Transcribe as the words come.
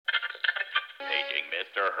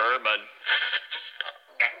Mr. Herman.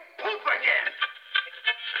 Poop again.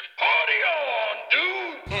 Party on,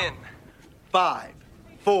 dude. In 5,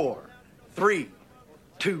 4, 3,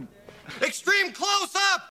 2. Extreme close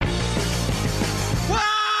up! Wah!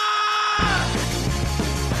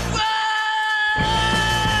 Wah!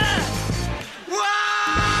 Wah!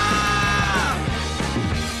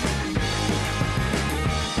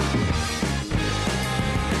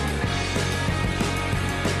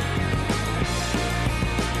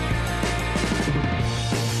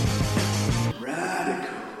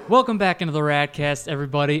 Welcome back into the Radkast,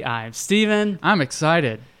 everybody. I'm Steven. I'm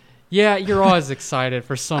excited. Yeah, you're always excited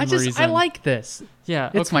for some reason. I like this.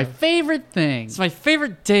 Yeah, It's my favorite thing. It's my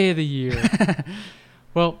favorite day of the year.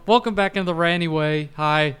 Well, welcome back into the Rad anyway.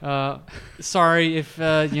 Hi. Sorry if,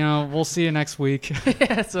 we'll see you next week.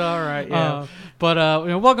 Yeah, it's all right. Yeah.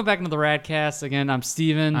 Welcome back into the Radkast. Again, I'm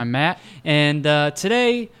Steven. I'm Matt. And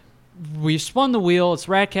today we spun the wheel. It's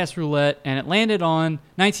Radkast Roulette, and it landed on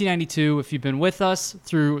 1992. If you've been with us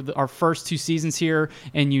through our first 2 seasons here,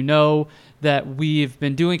 and you know that we've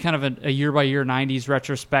been doing kind of a year-by-year 90s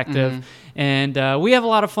retrospective, and we have a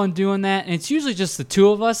lot of fun doing that, and it's usually just the two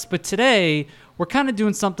of us, but today we're kind of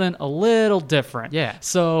doing something a little different. Yeah.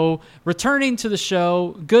 So returning to the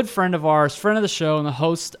show, good friend of ours, friend of the show, and the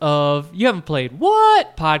host of You Haven't Played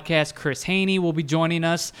What? podcast, Chris Hoehne, will be joining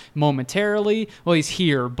us momentarily. Well, he's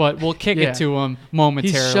here, but we'll kick it to him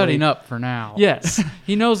momentarily. He's shutting up for now. Yes,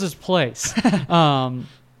 he knows his place.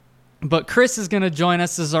 But Chris is going to join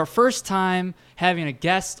us. This is our first time having a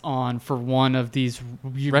guest on for one of these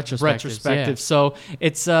retrospectives. Yeah. So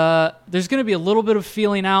it's there's going to be a little bit of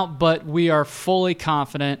feeling out, but we are fully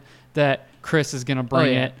confident that Chris is going to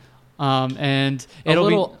bring it. And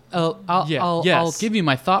I'll give you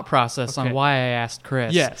my thought process on why I asked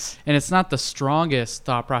Chris. Yes. And it's not the strongest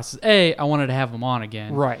thought process. I wanted to have him on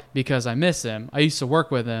again. Right. Because I miss him. I used to work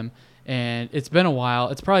with him. And it's been a while.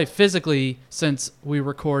 It's probably physically since we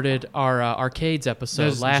recorded our arcades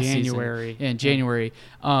episode last January. season. In January.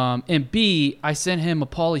 And B, I sent him a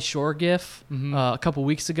Pauly Shore gif a couple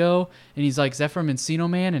weeks ago, and he's like, "Is that from Encino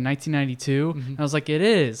Man in 1992?" And I was like, "It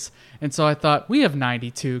is." And so I thought, we have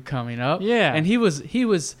 92 coming up. Yeah. And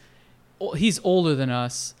he's older than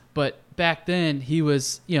us, but back then he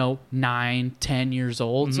was 9, 10 years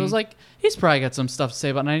old. So I was like, he's probably got some stuff to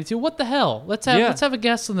say about 92. What the hell? Let's have a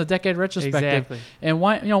guest on the Decade Retrospective. Exactly. And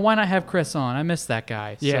why not have Chris on? I miss that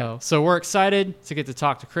guy. Yeah. So we're excited to get to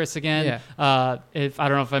talk to Chris again. Yeah. If I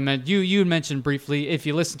don't know if I meant you mentioned briefly, if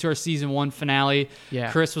you listen to our season 1 finale,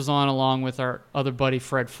 Chris was on along with our other buddy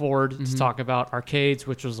Fred Ford to talk about arcades,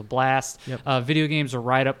 which was a blast. Yep. Video games are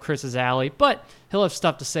right up Chris's alley, but he'll have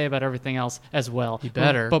stuff to say about everything else as well. He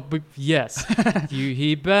better. But yes,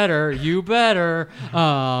 you better.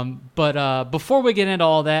 But before we get into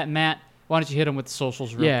all that, Matt, why don't you hit him with the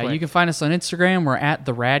socials real quick? You can find us on Instagram. We're at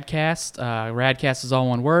the Radkast. Radkast is all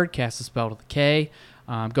one word. Cast is spelled with a K.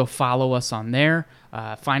 Go follow us on there.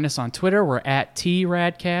 Find us on Twitter. We're at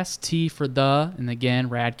TRadcast, T for the, and again,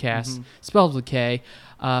 Radcast, spelled with a K.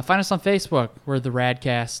 Find us on Facebook. We're the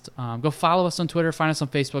Radcast. Go follow us on Twitter. Find us on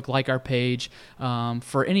Facebook. Like our page.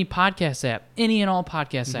 For any podcast app, any and all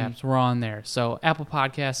podcast apps, we're on there. So Apple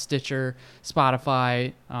Podcasts, Stitcher,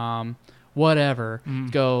 Spotify, whatever.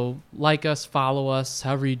 Go like us, follow us,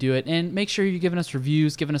 however you do it. And make sure you're giving us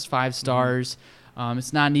reviews, giving us 5 stars.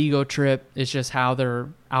 It's not an ego trip. It's just how their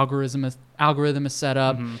algorithm is set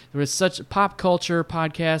up. There is such pop culture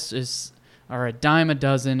podcasts are a dime a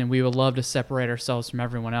dozen, and we would love to separate ourselves from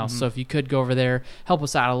everyone else. So if you could go over there, help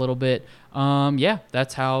us out a little bit.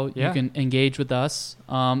 That's how you can engage with us.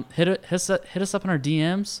 Hit us up in our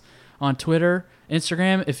DMs on Twitter,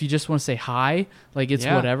 Instagram. If you just want to say hi, it's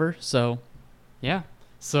whatever. So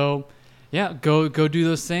go do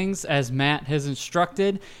those things as Matt has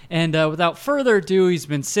instructed. And without further ado, he's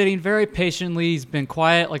been sitting very patiently. He's been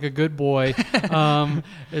quiet like a good boy,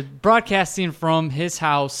 broadcasting from his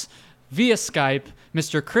house via Skype.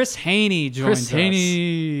 Mr. Chris Hoehne joins us.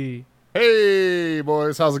 Hoehne. Hey,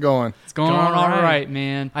 boys. How's it going? It's going all right,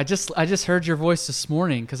 man. I just heard your voice this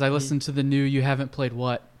morning because I listened to the new You Haven't Played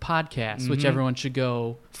What podcast, which everyone should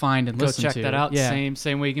go find and listen to. Go check that out. Yeah.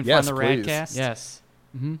 Same way you can find the please. Radcast. Yes.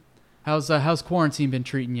 How's quarantine been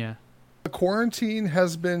treating you? The quarantine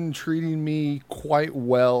has been treating me quite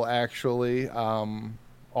well, actually.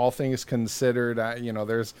 All things considered,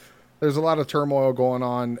 there's a lot of turmoil going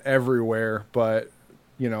on everywhere, but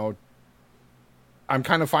I'm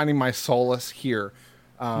kind of finding my solace here.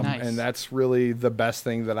 Nice. And that's really the best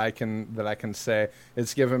thing that I can say.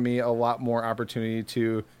 It's given me a lot more opportunity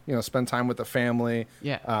to, spend time with the family.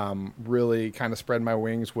 Yeah. Really kind of spread my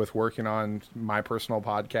wings with working on my personal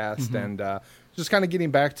podcast and just kind of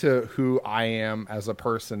getting back to who I am as a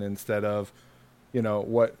person instead of,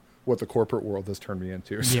 what the corporate world has turned me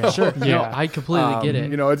into. Yeah, sure. Yeah. No, I completely get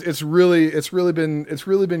it. It's really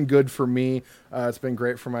been good for me. It's been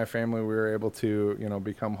great for my family. We were able to,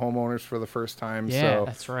 become homeowners for the first time. Yeah, so,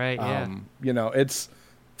 That's right. Yeah. It's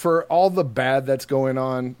for all the bad that's going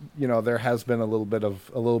on, there has been a little bit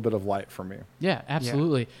of light for me. Yeah,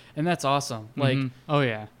 absolutely. And that's awesome. Like, Oh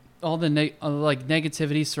yeah. all the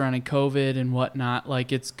negativity surrounding COVID and whatnot,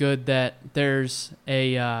 like it's good that there's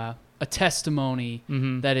a testimony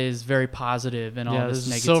that is very positive and all this there's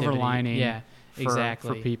negativity. a silver lining. Yeah, for, exactly.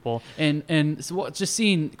 for people. And so just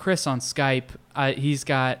seeing Chris on Skype,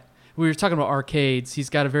 we were talking about arcades. He's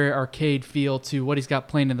got a very arcade feel to what he's got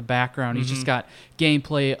playing in the background. He's just got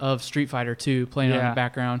gameplay of Street Fighter 2 playing on the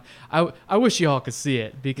background. I wish you all could see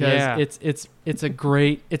it because it's a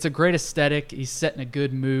great aesthetic. He's setting a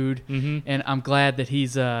good mood, and I'm glad that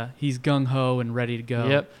he's gung ho and ready to go.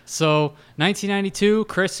 Yep. So 1992,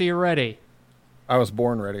 Chris, are you ready? I was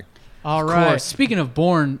born ready. All Of right. course. Speaking of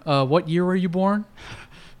born, what year were you born?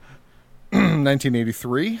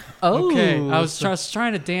 1983. Oh, Okay. I was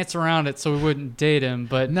trying to dance around it so we wouldn't date him,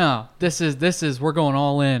 but No, this is we're going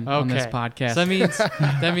all in on this podcast. So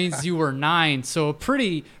that means you were 9. So a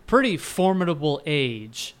pretty formidable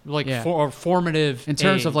age, like Yeah. or formative in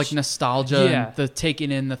terms of age. like nostalgia Yeah. and the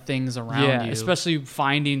taking in the things around you. especially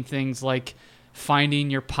finding things like finding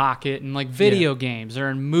your pocket and like video games or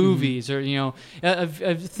in movies or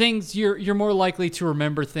of things you're more likely to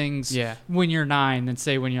remember things when you're 9 than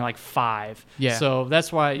say when you're like 5. So that's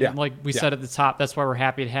why like we said at the top, that's why we're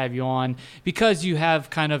happy to have you on, because you have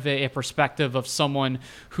kind of a perspective of someone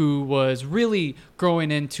who was really growing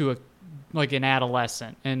into like an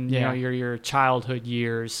adolescent and your childhood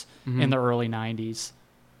years in the early 90s.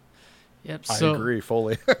 Yep. I agree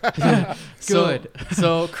fully. Good.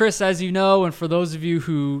 So, Chris, as you know, and for those of you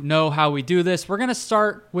who know how we do this, we're going to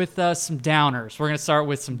start with some downers. We're going to start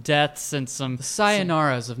with some deaths and some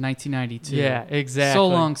Sayanaras of 1992. Yeah, exactly. So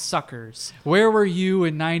long, suckers. Where were you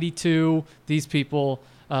in 92? These people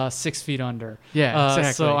 6 feet under. Yeah,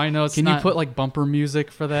 exactly. So I know it's Can not... you put like bumper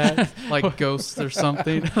music for that, like Ghosts or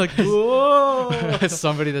something? like whoa,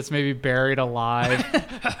 somebody that's maybe buried alive.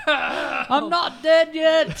 I'm not dead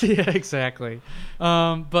yet. Yeah, exactly.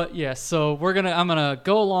 But yeah, so I'm gonna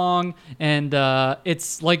go along, and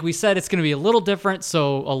it's like we said, it's gonna be a little different.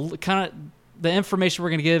 So kind of the information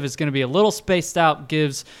we're gonna give is gonna be a little spaced out.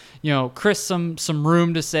 Gives Chris some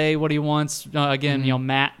room to say what he wants. Again,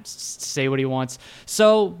 Matt say what he wants.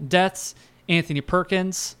 So deaths: Anthony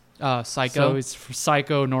Perkins, Psycho. So he's for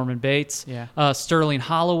Psycho. Norman Bates. Yeah. Sterling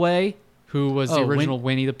Holloway, who was the original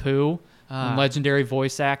Winnie the Pooh. Legendary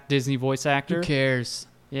Disney voice actor. Who cares?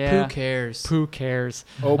 Yeah. Who cares? Who cares?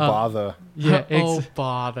 Oh, bother. Yeah. Oh,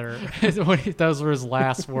 bother. Those were his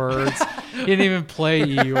last words. He didn't even play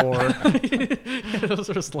Eeyore. Those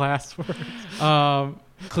were his last words.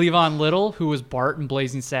 Cleavon Little, who was Bart in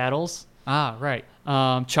Blazing Saddles. Ah, right.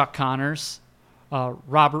 Chuck Connors.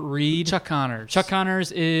 Robert Reed. Chuck Connors. Chuck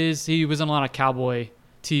Connors he was in a lot of cowboy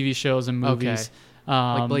TV shows and movies. Okay.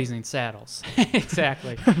 Like Blazing Saddles.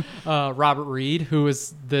 Exactly. Robert Reed, who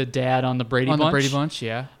was the dad on the Brady Bunch. On the Brady Bunch,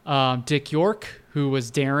 yeah. Dick York, who was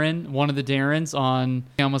Darren, one of the Darrens on.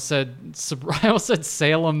 I almost said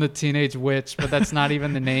Salem the Teenage Witch, but that's not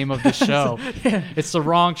even the name of the show. It's the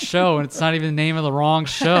wrong show, and it's not even the name of the wrong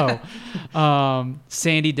show.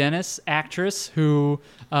 Sandy Dennis, actress, who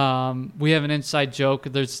we have an inside joke.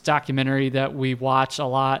 There's a documentary that we watch a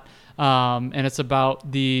lot. And it's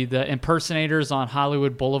about the impersonators on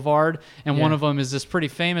Hollywood Boulevard, and one of them is this pretty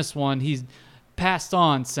famous one. He's passed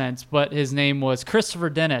on since, but his name was Christopher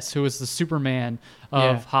Dennis, who was the Superman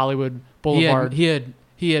of Hollywood Boulevard.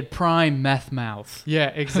 He had prime meth mouth. Yeah,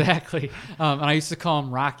 exactly. And I used to call him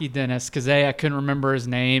Rocky Dennis because A, I couldn't remember his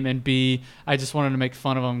name, and B, I just wanted to make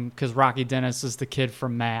fun of him because Rocky Dennis is the kid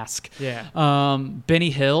from Mask. Yeah. Benny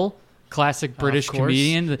Hill. Classic British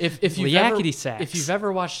comedian. If you've yakety sax. If you've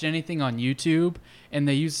ever watched anything on YouTube and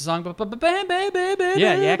they use the song, yeah,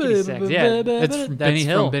 yakety sax. Yeah, it's from Benny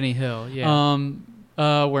Hill. From Benny Hill.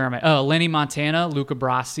 Yeah. Where am I? Lenny Montana, Luca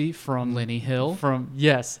Brasi from Lenny Hill. From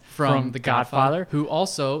The Godfather. Who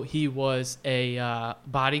also he was a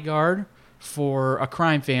bodyguard for a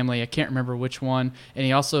crime family. I can't remember which one. And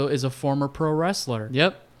he also is a former pro wrestler.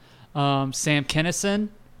 Yep. Sam Kinison.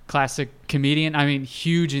 Classic comedian. I mean,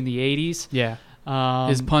 huge in the 80s. Yeah.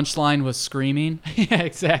 His punchline was screaming. Yeah,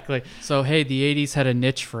 exactly. So, hey, the 80s had a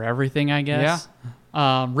niche for everything, I guess.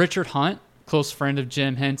 Yeah. Richard Hunt, close friend of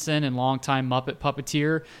Jim Henson and longtime Muppet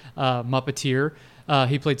puppeteer.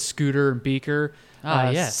 He played Scooter and Beaker.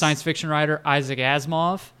 Yes. Science fiction writer Isaac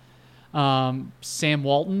Asimov. Sam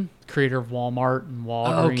Walton, creator of Walmart and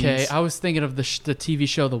Walgreens. Okay, I was thinking of the TV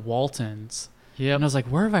show The Waltons. Yep. And I was like,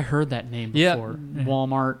 where have I heard that name before?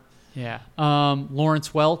 Walmart. Yeah. Lawrence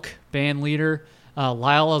Welk, band leader.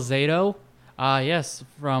 Lyle Alzado. Yes,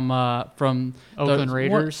 from Oakland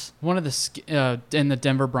Raiders. One of the and the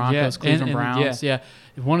Denver Broncos, Cleveland Browns. Yeah,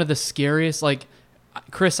 one of the scariest. Like,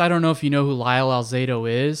 Chris, I don't know if you know who Lyle Alzado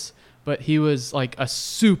is, but he was like a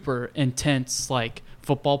super intense like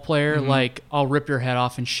football player. Like, I'll rip your head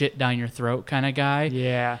off and shit down your throat kind of guy.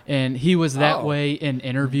 Yeah, and he was that way in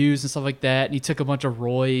interviews and stuff like that. And he took a bunch of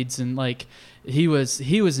roids and like he was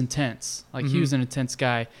intense. Like he was an intense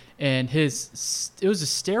guy. And it was a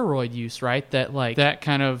steroid use, right? That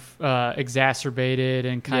kind of exacerbated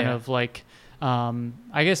and kind of like,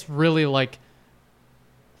 I guess really like,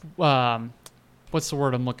 what's the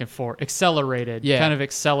word I'm looking for? Accelerated. Yeah. Kind of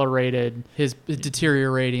accelerated his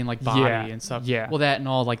deteriorating like body and stuff. Yeah. Well, that and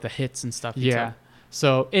all like the hits and stuff. Yeah.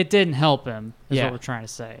 So it didn't help him, is Yeah. what we're trying to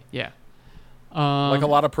say. Yeah. Like a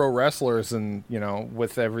lot of pro wrestlers, and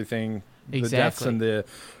with everything, the deaths and the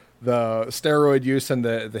steroid use and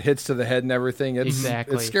the hits to the head and everything. It's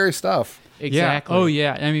scary stuff. Exactly. Yeah. Oh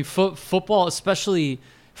yeah. I mean, football, especially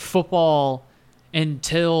football,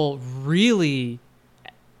 until really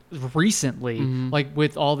recently, like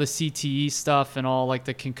with all the CTE stuff and all like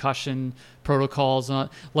the concussion protocols,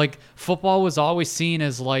 like football was always seen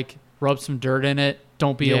as like rub some dirt in it.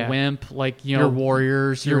 Don't be a wimp. Like, you're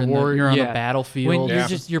warriors. You're on the battlefield. When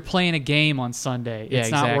you're playing a game on Sunday. It's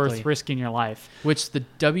not worth risking your life. Which the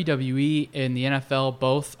WWE and the NFL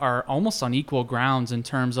both are almost on equal grounds in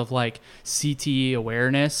terms of like CTE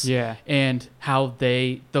awareness. Yeah. And how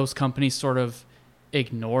those companies sort of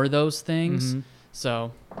ignore those things.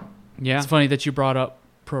 So yeah, it's funny that you brought up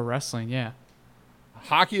pro wrestling. Yeah.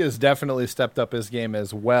 Hockey has definitely stepped up his game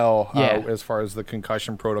as well, as far as the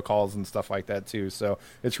concussion protocols and stuff like that too. So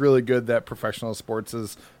it's really good that professional sports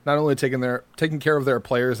is not only taking care of their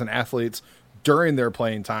players and athletes during their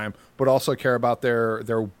playing time, but also care about their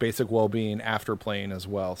basic well-being after playing as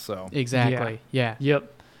well. So exactly, yeah.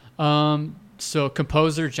 Yep. So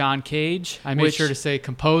composer John Cage. I made sure to say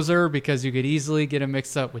composer because you could easily get him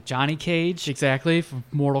mixed up with Johnny Cage. Exactly, from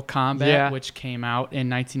Mortal Kombat, which came out in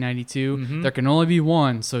 1992. There can only be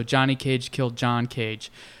one, so Johnny Cage killed John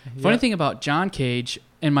Cage. Funny thing about John Cage,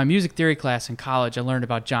 in my music theory class in college, I learned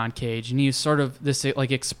about John Cage, and he was sort of this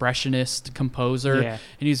like expressionist composer, and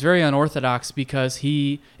he was very unorthodox because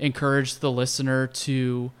he encouraged the listener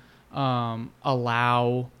to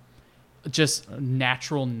allow just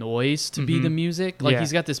natural noise to be the music. Like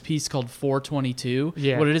he's got this piece called 422.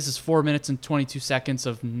 What it is 4 minutes and 22 seconds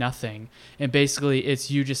of nothing. And basically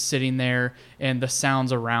it's you just sitting there and the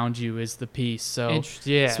sounds around you is the piece. So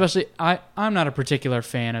especially I'm not a particular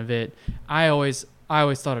fan of it. I always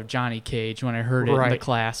thought of Johnny Cage when I heard it in the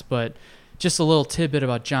class, but just a little tidbit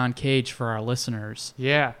about John Cage for our listeners.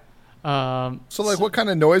 Yeah. So like what kind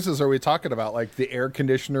of noises are we talking about? Like the air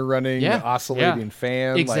conditioner running, the oscillating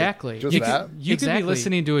fan? Exactly. Like just you could be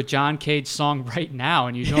listening to a John Cage song right now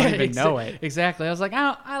and you don't even know it. Exactly. I was like,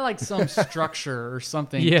 I like some structure or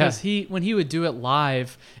something. Because when he would do it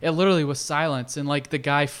live, it literally was silence and like the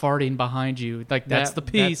guy farting behind you. Like that's the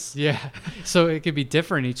piece. So it could be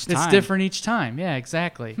different each time. It's different each time. Yeah,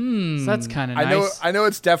 exactly. So that's kind of nice. I know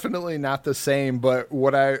it's definitely not the same, but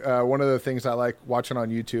what one of the things I like watching on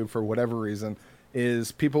YouTube for whatever reason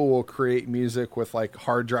is people will create music with like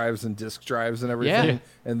hard drives and disk drives and everything,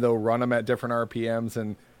 and they'll run them at different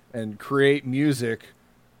RPMs and create music,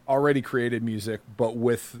 already created music, but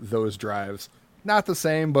with those drives. Not the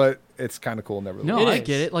same, but it's kind of cool nevertheless. No, I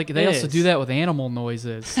get it. Like they also do that with animal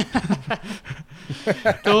noises.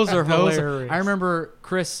 Those are hilarious. I remember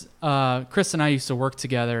Chris and I used to work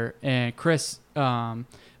together, and Chris,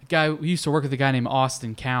 we used to work with a guy named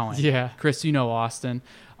Austin Cowan. Yeah. Chris, you know Austin.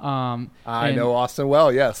 I know Austin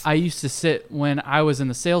well, yes. I used to sit, when I was in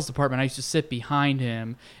the sales department, I used to sit behind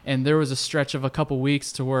him, and there was a stretch of a couple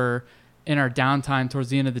weeks to where in our downtime towards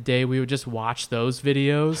the end of the day, we would just watch those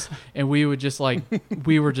videos, and we would just like,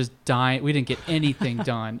 we were just dying. We didn't get anything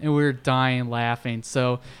done, and we were dying laughing.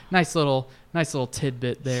 So nice little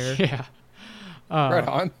tidbit there. Yeah. Right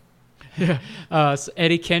on. So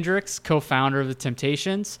Eddie Kendricks, co-founder of the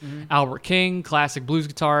Temptations, Albert King, classic blues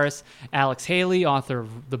guitarist, Alex Haley, author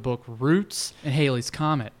of the book Roots, and Haley's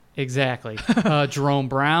Comet. Exactly. Jerome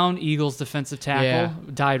Brown, Eagles defensive tackle,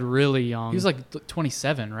 died really young. He was like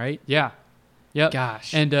 27, right? Yeah. Yep.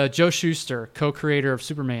 Gosh. And Joe Shuster, co-creator of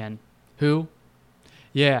Superman. Who?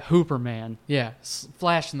 Yeah, Hooperman. Yeah,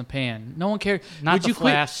 Flash in the pan. No one cares. Not Would the you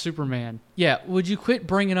Flash, Superman. Yeah, would you quit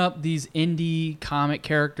bringing up these indie comic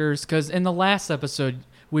characters? Because in the last episode,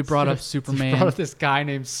 we brought up Superman. You brought up this guy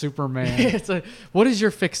named Superman. It's like, what is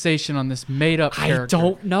your fixation on this made-up character? I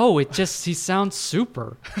don't know. He sounds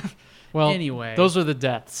super. Well, Anyway. those are the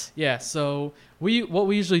deaths. Yeah, so what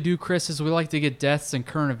we usually do, Chris, is we like to get deaths and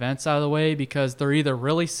current events out of the way because they're either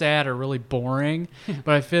really sad or really boring.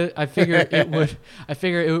 But I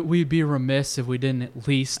figure we'd be remiss if we didn't at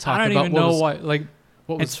least talk about. I don't even know why. Like,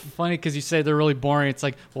 it's funny because you say they're really boring. It's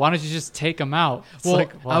like, why don't you just take them out? It's Well,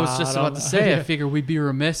 like, I was just don't about to know. say, I figure we'd be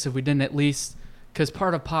remiss if we didn't at least, because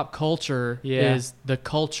part of pop culture is the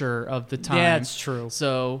culture of the time. Yeah, it's true.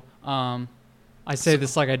 So, I say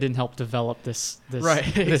this like I didn't help develop this right,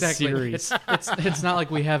 this exactly. series. It's not like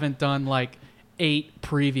we haven't done like 8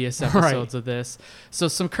 previous episodes of this. So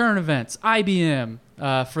some current events. IBM,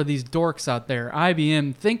 for these dorks out there,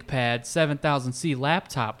 IBM ThinkPad 7000C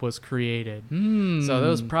laptop was created. So that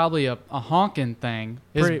was probably a honking thing.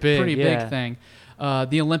 It's Pretty big, big thing.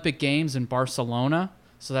 The Olympic Games in Barcelona.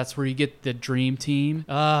 So that's where you get the dream team.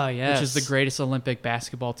 Yes. Which is the greatest Olympic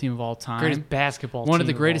basketball team of all time. Greatest basketball One team of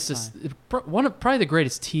the all greatest, time. probably the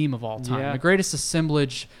greatest team of all time. Yeah. The greatest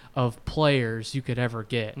assemblage of players you could ever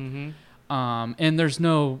get. And there's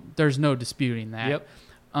no disputing that. Yep.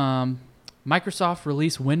 Microsoft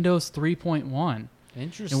released Windows 3.1.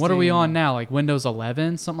 Interesting. And what are we on now? Like Windows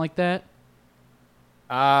 11, something like that?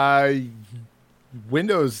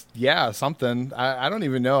 Windows, yeah, something. I don't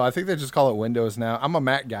even know. I think they just call it Windows now. I'm a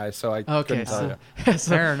Mac guy, so I couldn't tell you. So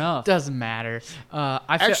Fair enough. Doesn't matter.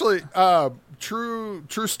 Actually, true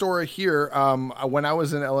story here. When I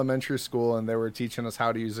was in elementary school and they were teaching us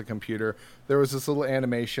how to use a computer, there was this little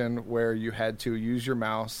animation where you had to use your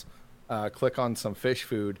mouse, click on some fish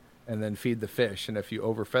food, and then feed the fish. And if you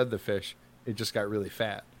overfed the fish, it just got really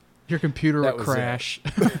fat. your computer That will was it. crash.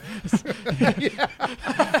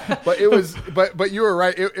 But it was, but you were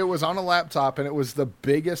right. It was on a laptop, and it was the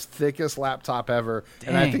biggest, thickest laptop ever.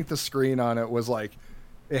 And I Dang. think the screen on it was like,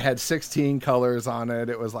 it had 16 colors on it.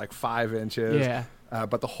 It was like 5 inches. Yeah.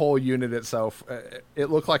 But the whole unit itself, it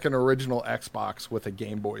looked like an original Xbox with a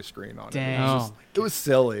Game Boy screen on Dang. it. It was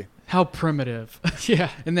silly. How primitive. Yeah.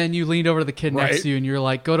 And then you leaned over to the kid Right. next to you and you're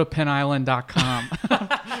like, go to penisland.com.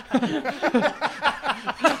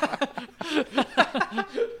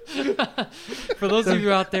 For those of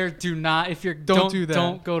you out there, do not, if you're, Don't do that.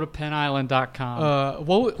 Don't go to penisland.com.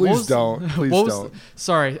 Please don't. Please don't.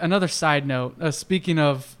 Sorry, another side note. Speaking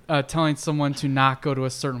of telling someone to not go to a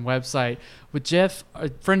certain website, with Jeff, a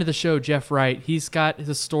friend of the show, Jeff Wright, he's got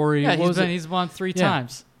the story. Yeah, what was it? he's won 3 Yeah.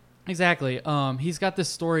 times. Exactly. He's got this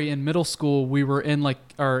story in middle school. We were in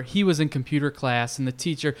he was in computer class, and the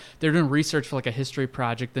teacher, they're doing research for like a history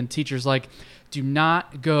project. And teacher's like, do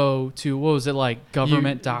not go to, what was it, like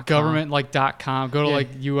government.com. Government like .com. Go to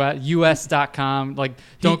Yeah. like US.com. Like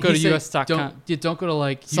don't go to said, US.com. Don't go to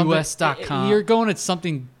like Something- US.com. You're going to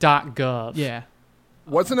something .gov. Yeah.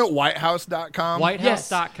 Wasn't it whitehouse.com?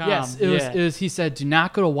 Whitehouse.com. Yes, it was. He said, do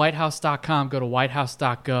not go to whitehouse.com, go to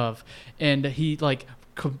whitehouse.gov. And he like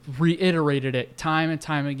reiterated it time and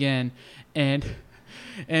time again. And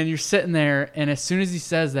you're sitting there, and as soon as he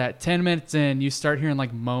says that, 10 minutes in, you start hearing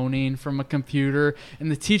like moaning from a computer,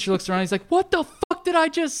 and the teacher looks around, he's like, what the fuck did I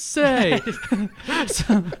just say?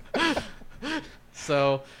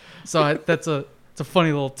 so it's a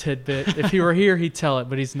funny little tidbit. If he were here, he'd tell it,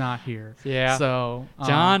 but he's not here. Yeah. So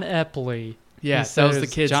John Epley. yeah, He said that was it the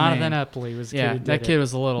kid's Jonathan name. Epley was the Yeah, kid who that did kid it.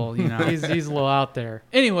 was a little, He's a little out there.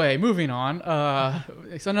 Anyway, moving on.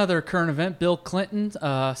 It's another current event. Bill Clinton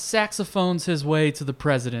saxophones his way to the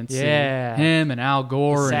presidency. Yeah. Him and Al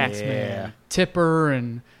Gore Sax and man. Tipper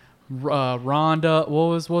and Rhonda.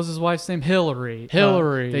 What was his wife's name? Hillary.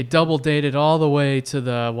 Hillary. They double dated all the way to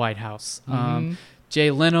the White House. Jay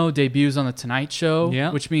Leno debuts on The Tonight Show,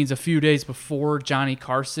 Yeah. which means a few days before Johnny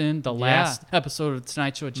Carson, the last episode of The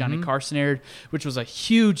Tonight Show with Johnny Carson aired, which was a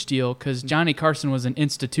huge deal because Johnny Carson was an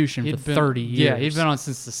institution for 30 years. Yeah, he'd been on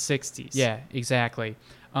since the 60s. Yeah, exactly.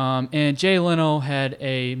 And Jay Leno had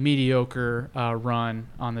a mediocre run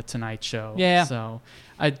on The Tonight Show. Yeah. So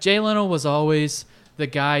Jay Leno was always the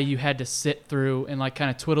guy you had to sit through and like kind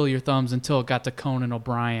of twiddle your thumbs until it got to Conan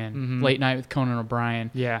O'Brien, Late Night with Conan O'Brien.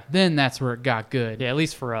 Yeah. Then that's where it got good. Yeah, at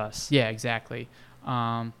least for us. Yeah, exactly.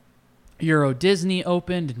 Euro Disney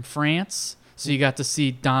opened in France, so you got to see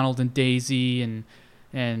Donald and Daisy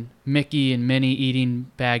and Mickey and Minnie eating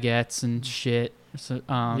baguettes and shit. something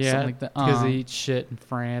Yeah, like that. because they eat shit in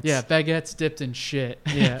France. Yeah, baguettes dipped in shit.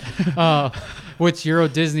 Yeah. Which Euro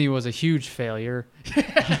Disney was a huge failure.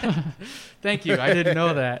 Thank you. I didn't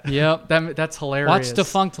know that. Yep. That's hilarious. Watch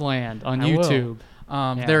Defunct Land on I will.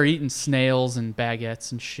 YouTube. They're eating snails and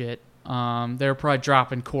baguettes and shit. They're probably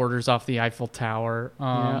dropping quarters off the Eiffel Tower.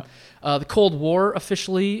 The Cold War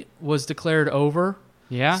officially was declared over.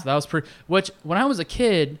 Yeah. So that was pretty. Which when I was a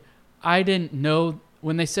kid, I didn't know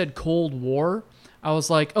when they said Cold War. I was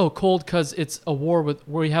like, oh, cold because it's a war where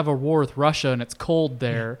we have a war with Russia and it's cold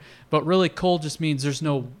there. But really, cold just means there's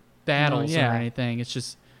no battles or anything. It's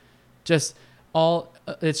just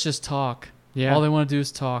it's just talk. Yeah. All they want to do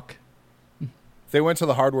is talk. They went to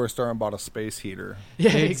the hardware store and bought a space heater.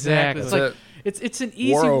 Yeah, exactly. It's like it's an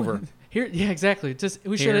easy war over. Here, yeah, exactly.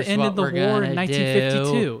 We should have ended the war in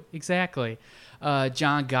 1952. Exactly.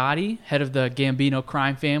 John Gotti, head of the Gambino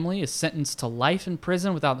crime family, is sentenced to life in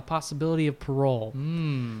prison without the possibility of parole.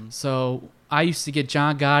 So I used to get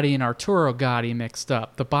John Gotti and Arturo Gotti mixed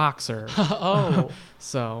up, the boxer.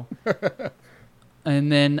 So,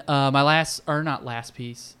 and then my last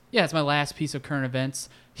piece. Yeah, it's my last piece of current events.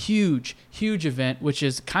 Huge event, which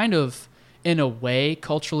is kind of, in a way,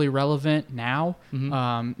 culturally relevant now.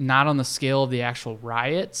 Not on the scale of the actual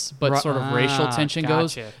riots, but sort of racial tension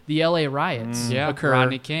goes. The LA riots occur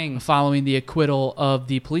Rodney King. following the acquittal of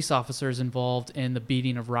the police officers involved in the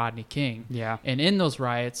beating of Rodney King. Yeah. And in those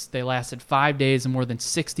riots, they lasted 5 days and more than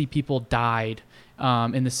 60 people died.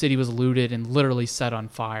 And the city was looted and literally set on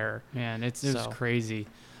fire. Man, it was crazy.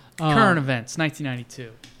 Current events,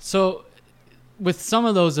 1992. So, with some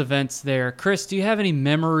of those events there, Chris, do you have any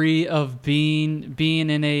memory of being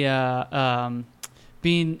in a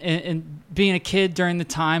being a kid during the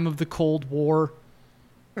time of the Cold War?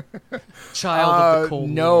 Child of the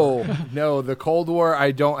Cold War. No, the Cold War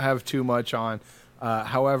I don't have too much on.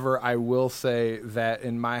 However, I will say that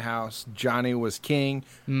in my house, Johnny was king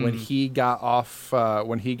when he got off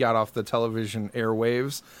the television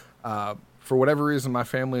airwaves. For whatever reason, my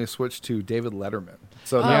family switched to David Letterman.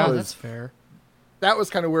 So that's fair. That was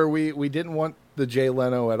kind of where we didn't want the Jay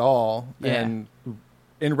Leno at all. Yeah. And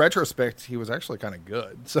in retrospect, he was actually kind of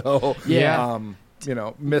good. So,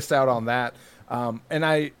 missed out on that. And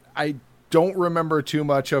I don't remember too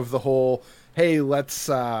much of the whole, hey, let's,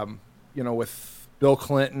 with Bill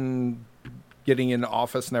Clinton getting into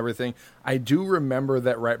office and everything. I do remember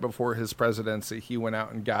that right before his presidency, he went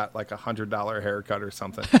out and got like $100 haircut or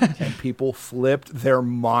something. And people flipped their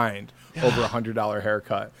mind over $100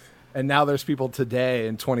 haircut. And now there's people today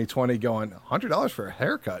in 2020 going, $100 for a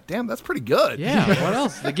haircut? Damn, that's pretty good. Yeah, what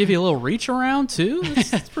else? They give you a little reach around, too?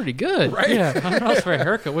 That's pretty good. Right? Yeah, $100 for a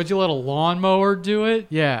haircut. Would you let a lawnmower do it?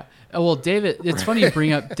 Yeah. Well, David, it's funny you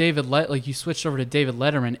bring up David, like you switched over to David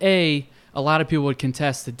Letterman. A lot of people would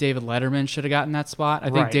contest that David Letterman should have gotten that spot. I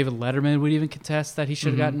think David Letterman would even contest that he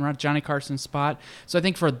should have gotten Johnny Carson's spot. So I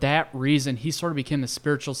think for that reason, he sort of became the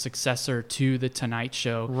spiritual successor to The Tonight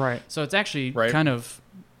Show. Right. So it's actually kind of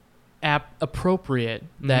appropriate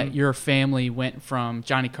that your family went from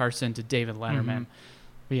Johnny Carson to David Letterman.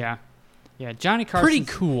 Yeah. Yeah, Johnny Carson. Pretty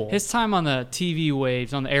cool. His time on the TV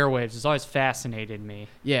waves, on the airwaves, has always fascinated me.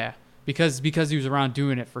 Yeah. Because he was around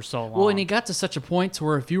doing it for so long. Well, and he got to such a point to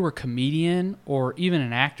where if you were a comedian or even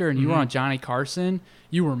an actor and you were on Johnny Carson,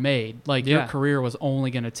 you were made. Like, your career was only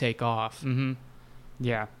going to take off.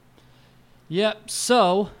 Yeah. Yep.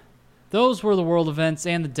 So, those were the world events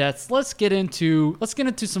and the deaths. Let's get into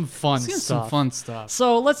some fun stuff.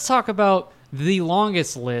 So, let's talk about the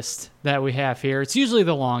longest list that we have here. It's usually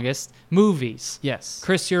the longest. Movies. Yes.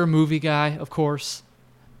 Chris, you're a movie guy, of course.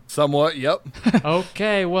 Somewhat, yep.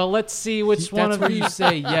 Okay, well, let's see which one of you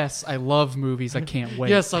say, yes, I love movies. I can't wait.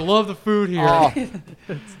 Yes, I love the food here.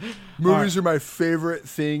 Movies are my favorite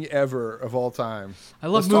thing ever of all time.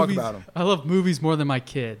 Let's talk about them. I love movies more than my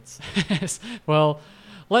kids. Well,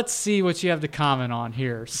 let's see what you have to comment on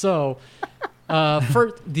here. So,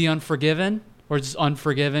 for The Unforgiven, or just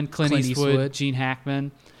Unforgiven, Clint Eastwood, Gene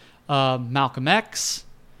Hackman, Malcolm X,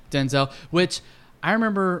 Denzel, which I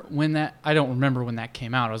remember I don't remember when that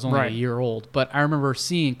came out. I was only a year old, but I remember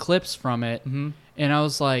seeing clips from it, and I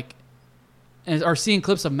was like, or seeing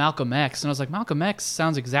clips of Malcolm X, and I was like, Malcolm X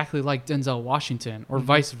sounds exactly like Denzel Washington, or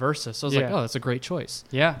vice versa. So I was like, oh, that's a great choice.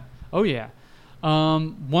 Yeah. Oh, yeah.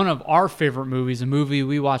 One of our favorite movies, a movie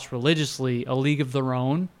we watch religiously, A League of Their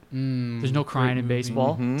Own. There's no crying in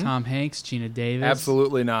baseball. Tom Hanks, Gina Davis.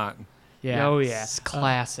 Absolutely not. Yeah. Oh, yeah. It's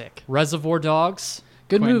classic. Reservoir Dogs.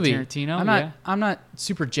 Good Quentin movie. Tarantino. I'm not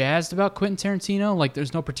super jazzed about Quentin Tarantino. Like,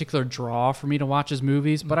 there's no particular draw for me to watch his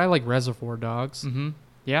movies, but I like Reservoir Dogs.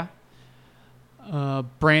 Yeah.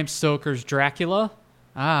 Bram Stoker's Dracula.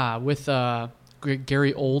 With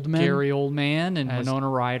Gary Oldman. Gary Oldman and As- Winona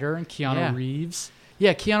Ryder and Keanu Yeah. Reeves.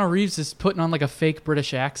 Yeah, Keanu Reeves is putting on like a fake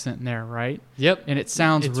British accent in there, right? Yep. And it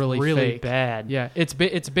sounds It's really fake. bad. Yeah, it's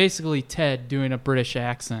basically Ted doing a British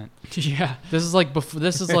accent. Yeah. This is like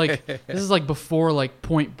before like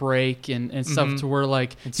Point Break and stuff to where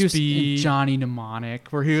like he was in Speed. Johnny Mnemonic,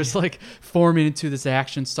 where he was like forming into this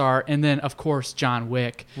action star, and then of course John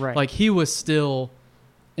Wick. Right. Like he was still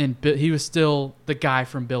the guy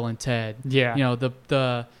from Bill and Ted. Yeah. You know,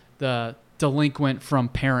 the delinquent from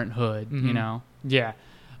Parenthood. Mm-hmm. You know. Yeah.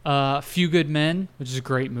 Few Good Men, which is a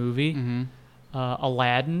great movie. Mm-hmm.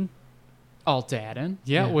 Aladdin. Aladdin.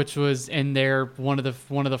 Yeah, which was in there one of the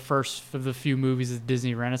first of the few movies of the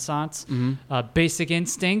Disney Renaissance. Mm-hmm. Basic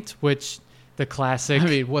Instinct, which the classic. I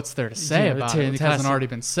mean, what's there to say Yeah, about the it? It hasn't classic- already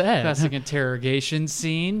been said. classic interrogation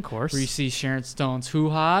scene, of course. where you see Sharon Stone's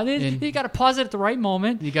hoo-ha. And- You got to pause it at the right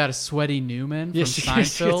moment. You got a sweaty Newman Yeah, from she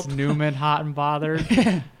gets Seinfeld. Newman hot and bothered.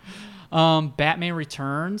 Batman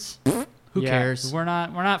Returns. Who Yeah, cares? We're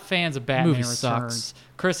not fans of Batman Movie Returns. sucks.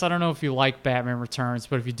 Chris, I don't know if you like Batman Returns,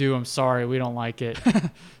 but if you do, I'm sorry, we don't like it.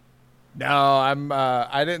 No,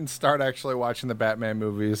 I didn't start actually watching the Batman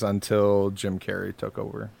movies until Jim Carrey took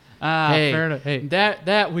over. Hey, fair enough. Hey,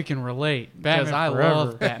 that we can relate because Batman I Forever.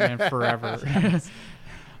 love Batman Forever.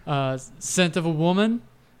 Scent of a Woman.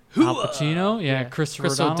 Al Pacino. Yeah, Christopher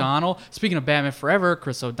Chris O'Donnell. O'Donnell. Speaking of Batman Forever,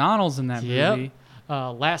 Chris O'Donnell's in that Yep. movie.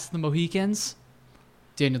 Last of the Mohicans.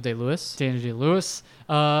 Daniel Day-Lewis. Daniel Day-Lewis.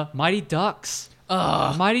 Mighty Ducks.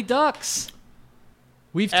 Mighty Ducks.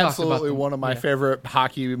 We've talked Absolutely about one of my favorite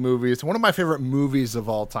hockey movies. One of my favorite movies of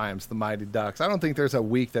all times, The Mighty Ducks. I don't think there's a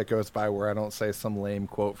week that goes by where I don't say some lame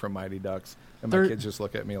quote from Mighty Ducks. And my kids just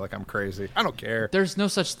look at me like I'm crazy. I don't care. There's no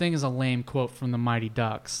such thing as a lame quote from the Mighty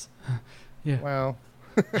Ducks. Well,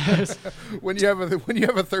 when you have a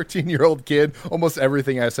 13-year-old kid, almost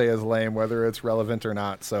everything I say is lame, whether it's relevant or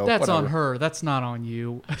not. So That's whatever. on her. That's not on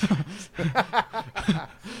you.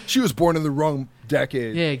 She was born in the wrong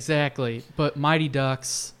decade. Yeah, exactly. But Mighty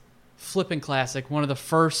Ducks, flipping classic. One of the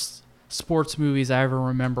first sports movies I ever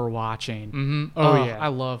remember watching. Mm-hmm. Oh, yeah. I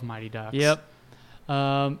love Mighty Ducks. Yep.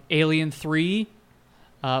 Alien 3.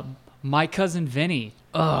 My Cousin Vinny.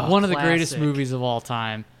 One of the greatest classic. movies of all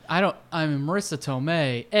time. I mean, Marissa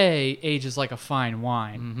Tomei, A, ages like a fine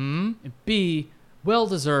wine. Mm-hmm. And B,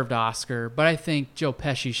 well-deserved Oscar, but I think Joe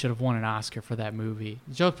Pesci should have won an Oscar for that movie.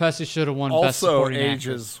 Joe Pesci should have won Best Also Supporting Actor.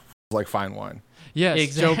 ages like fine wine.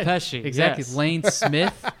 Yes, Joe Pesci. Exactly. Yes.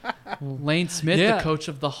 Lane Smith, Yeah. the coach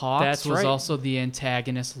of the Hawks, That's was right. also the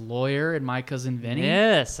antagonist lawyer in My Cousin Vinny.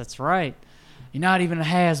 Yes, that's right. You're not even a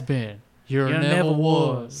has-been. You Never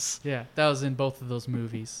was. Yeah, that was in both of those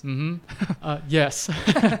movies. Yes.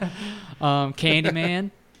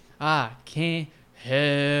 Candyman.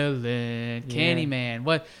 Helen, Candyman.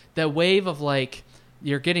 What the wave of like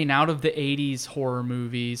you're getting out of the 80s horror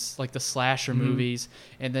movies, like the slasher movies,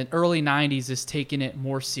 and then early 90s is taking it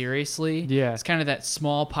more seriously. Yeah. It's kind of that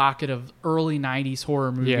small pocket of early 90s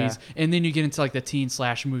horror movies, Yeah. and then you get into like the teen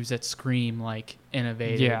slasher movies that scream like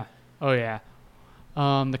innovative. Yeah. Oh, yeah.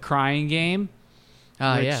 The Crying Game.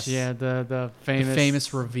 Which, yes. Yeah, the The famous.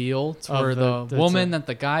 famous reveal to of where the- the that's woman a- that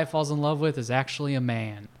the guy falls in love with is actually a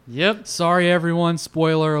man. Yep. Sorry, everyone.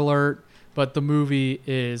 Spoiler alert. But the movie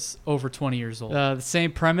is over 20 years old. The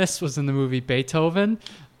same premise was in the movie Beethoven.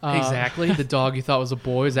 Exactly. The dog you thought was a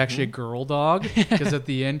boy is actually a girl dog. Because at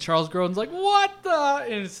the end, Charles Grodin's like, what the?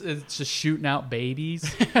 And it's just shooting out babies.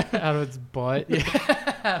 Out of its butt.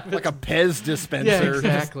 Like a Pez dispenser. Yeah,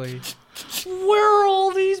 exactly. Where are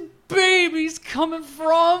all these babies coming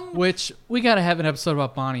from? Which, we got to have an episode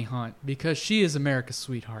about Bonnie Hunt. Because she is America's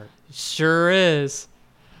sweetheart. Sure is.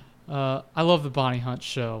 I love the Bonnie Hunt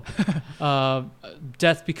show.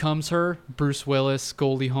 Death Becomes Her. Bruce Willis,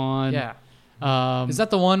 Goldie Hawn. Yeah. Is Is that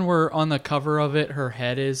the one where on the cover of it, her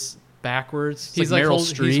head is backwards? It's he's like Meryl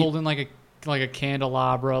he's Streep. holding like a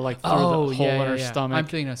candelabra like through the hole in her stomach. I'm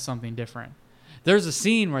thinking of something different. There's a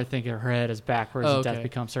scene where I think her head is backwards and Death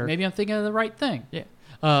Becomes Her. Maybe I'm thinking of the right thing.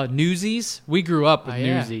 Yeah. Newsies. We grew up with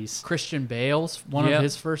Yeah. Newsies. Christian Bale's one Yep. of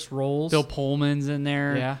his first roles. Bill Pullman's in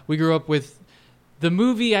there. Yeah. We grew up with the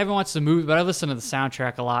movie. I haven't watched the movie, but I listened to the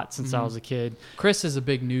soundtrack a lot since I was a kid. Chris is a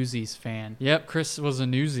big Newsies fan. Yep, Chris was a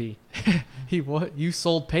newsie. What? You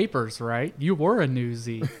sold papers, right? You were a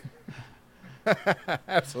newsie.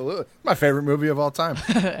 Absolutely. My favorite movie of all time.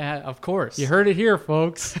 Of course. You heard it here,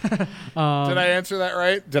 folks. Did I answer that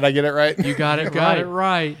right? Did I get it right? You got it Got right. it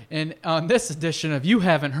right. And on this edition of You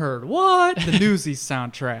Haven't Heard What? The Newsies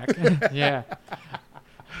soundtrack. Yeah.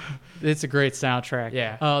 It's a great soundtrack.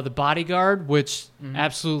 Yeah. The Bodyguard, which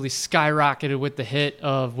absolutely skyrocketed with the hit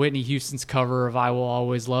of Whitney Houston's cover of I Will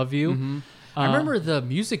Always Love You. I remember the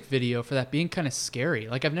music video for that being kind of scary.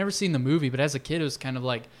 Like, I've never seen the movie, but as a kid, it was kind of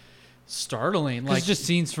like startling. Like, it's just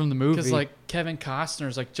scenes from the movie. Because like Kevin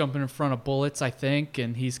Costner's like jumping in front of bullets, I think,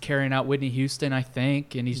 and he's carrying out Whitney Houston, I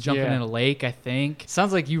think, and he's jumping in a lake, I think.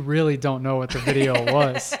 Sounds like you really don't know what the video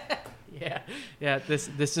was. Yeah.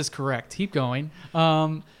 This is correct. Keep going.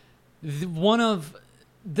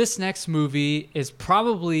 This next movie is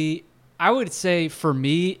probably, I would say for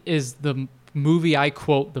me, is the movie I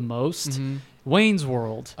quote the most. Wayne's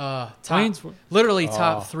World. Literally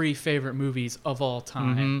top 3 favorite movies of all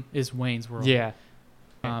time is Wayne's World. Yeah.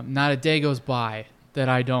 Not a day goes by that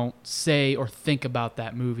I don't say or think about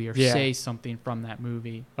that movie or say something from that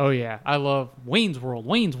movie. Oh yeah, I love Wayne's World.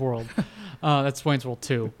 Wayne's World. That's Wayne's World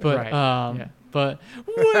 2. But but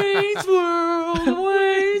Wayne's World.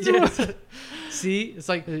 Wayne's World. See, it's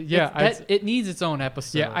like it needs its own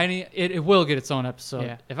episode. Yeah, it will get its own episode.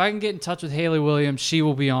 Yeah. If I can get in touch with Haley Williams, she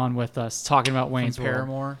will be on with us talking about Wayne's From World.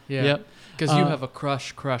 Paramore. Yeah. Yep. Because you have a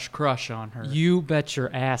crush on her. You bet your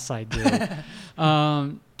ass I do.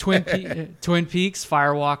 Twin Peaks,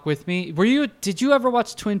 Fire Walk with Me. Did you ever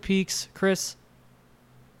watch Twin Peaks, Chris?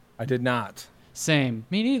 I did not. Same.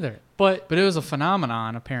 Me neither. But it was a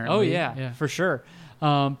phenomenon, apparently. Oh yeah, for sure.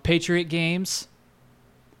 Patriot Games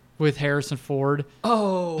with Harrison Ford.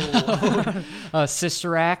 Oh.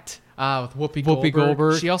 Sister Act. With Whoopi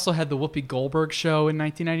Goldberg. She also had the Whoopi Goldberg show in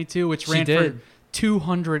 1992, which ran for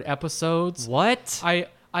 200 episodes. What?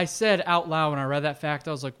 I said out loud when I read that fact,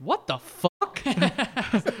 I was like, what the fuck?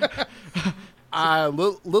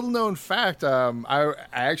 Little known fact, I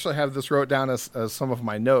actually have this wrote down as some of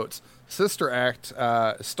my notes. Sister Act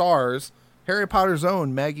stars Harry Potter's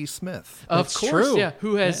own Maggie Smith. Of course, true. Yeah,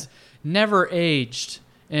 who has never aged.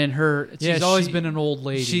 And she's always been an old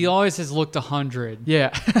lady. She always has looked 100.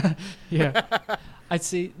 Yeah. Yeah. I'd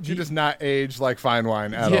say she does not age like fine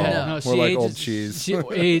wine at all. No, more like old cheese. She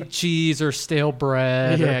aged cheese or stale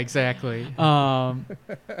bread. Yeah, exactly.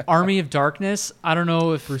 Army of Darkness. I don't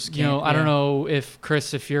know if I don't know if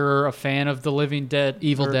Chris, if you're a fan of the Living Dead, the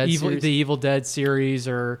Evil Dead series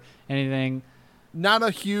or anything. Not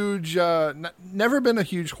a huge, never been a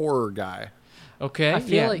huge horror guy. Okay. I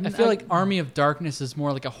feel like Army of Darkness is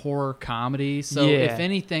more like a horror comedy. So if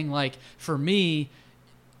anything, like for me,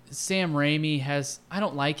 Sam Raimi I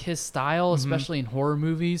don't like his style, especially in horror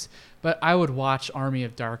movies, but I would watch Army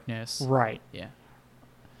of Darkness. Right. Yeah.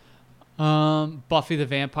 Buffy the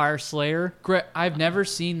Vampire Slayer. I've never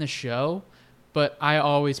seen the show, but I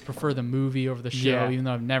always prefer the movie over the show, even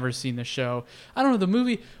though I've never seen the show. I don't know, the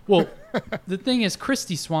movie... Well, the thing is,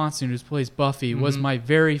 Kristy Swanson, who plays Buffy, was my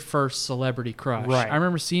very first celebrity crush. Right. I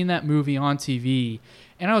remember seeing that movie on TV,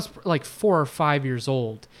 and I was like 4 or 5 years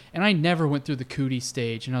old, and I never went through the cootie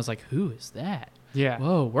stage, and I was like, who is that? Yeah.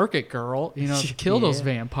 Whoa, work it, girl. Kill those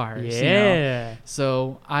vampires. Yeah.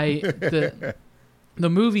 So the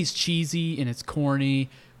movie's cheesy and it's corny,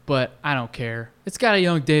 but I don't care. It's got a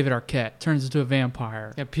young David Arquette. Turns into a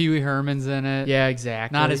vampire. Yeah, Pee Wee Herman's in it. Yeah,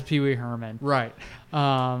 exactly. Not as Pee Wee Herman. Right.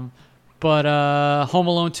 But Home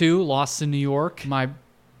Alone 2, Lost in New York.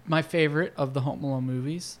 My favorite of the Home Alone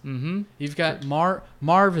movies. Mm-hmm. You've got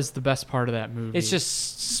Marv is the best part of that movie. It's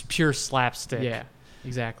just pure slapstick. Yeah,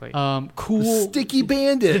 exactly. Cool. Sticky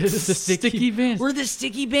Bandits. The Sticky Bandits. We're the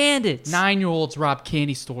Sticky Bandits. 9-year-olds rob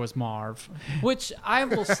candy stores, Marv. Which I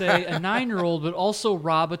will say, a 9-year-old would also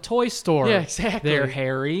rob a toy store. Yeah, exactly. They're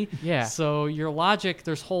Harry. Yeah. So your logic,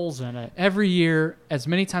 there's holes in it. Every year, as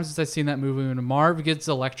many times as I've seen that movie, when Marv gets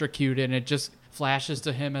electrocuted and it just flashes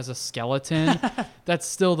to him as a skeleton, that's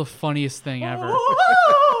still the funniest thing ever.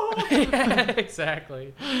 Yeah,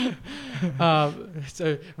 exactly.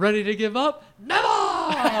 So ready to give up? Never.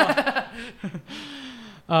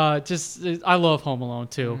 I love Home Alone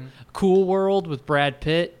too. Cool World with Brad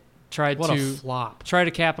Pitt tried What to a flop. Try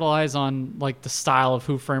to capitalize on like the style of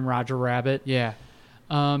Who Framed Roger Rabbit. Yeah.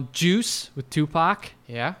 Juice with Tupac.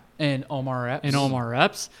 Yeah. And Omar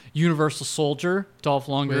Epps. Universal Soldier, Dolph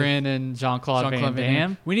Lundgren and Jean-Claude Van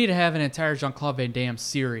Damme. We need to have an entire Jean-Claude Van Damme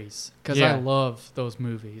series because I love those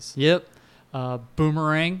movies. Yep.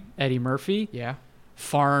 Boomerang, Eddie Murphy. Yeah.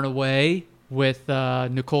 Far and Away with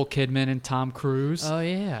Nicole Kidman and Tom Cruise. Oh,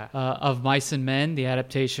 yeah. Of Mice and Men, the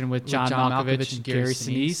adaptation with John Malkovich and Gary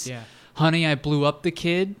Sinise. Yeah. Honey, I Blew Up the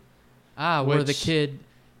Kid. Where the kid...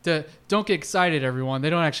 don't get excited, everyone. They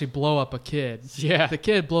don't actually blow up a kid. Yeah. The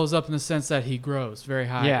kid blows up in the sense that he grows very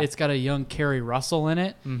high. Yeah. It's got a young Carrie Russell in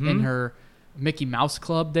it in her Mickey Mouse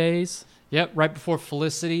Club days. Yep, right before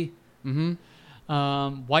Felicity.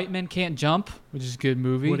 White Men Can't Jump, which is a good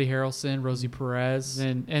movie. Woody Harrelson, Rosie Perez.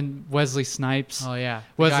 And Wesley Snipes. Oh, yeah.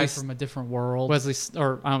 Wesley Guy from a different world. I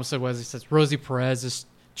almost said Wesley Snipes. Rosie Perez is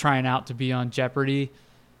trying out to be on Jeopardy.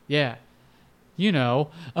 Yeah. You know,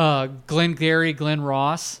 Glenn Gary, Glenn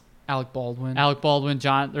Ross, Alec Baldwin.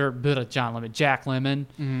 John Lemon, Jack Lemmon,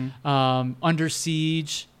 Under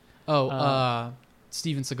Siege.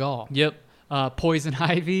 Steven Seagal. Yep. Poison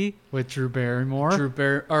Ivy with Drew Barrymore.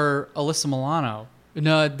 Or Alyssa Milano.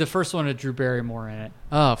 No, the first one had Drew Barrymore in it.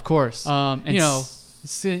 Oh, of course. And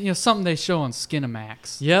it's something they show on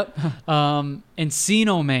Skinamax. Yep.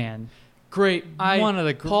 Encino Man. Great.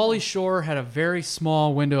 Pauly Shore had a very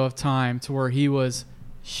small window of time to where he was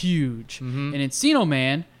huge. Mm-hmm. And Encino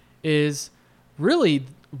Man is really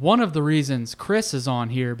one of the reasons Chris is on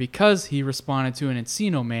here, because he responded to an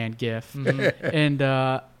Encino Man gif. Mm-hmm. And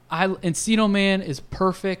Encino Man is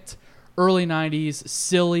perfect. Early 90s,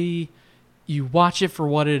 silly. You watch it for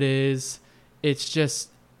what it is. It's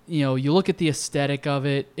just, you look at the aesthetic of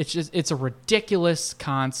it. It's a ridiculous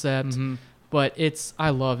concept. Mm-hmm. But I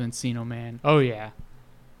love Encino Man. Oh, yeah.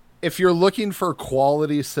 If you're looking for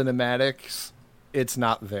quality cinematics, it's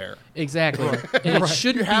not there. Exactly. And it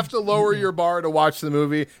shouldn't You have to lower your bar to watch the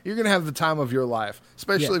movie. You're going to have the time of your life,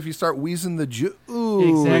 especially if you start wheezing the juice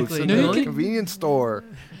Exactly. in No, the convenience store.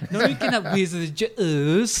 No, you cannot wheeze the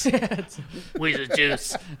juice. Where's the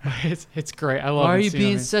juice? It's great. I love Why are you Encino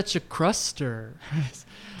being Man. such a cruster?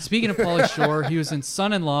 Speaking of Pauly Shore, he was in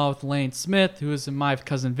Son-in-Law with Lane Smith, who was in My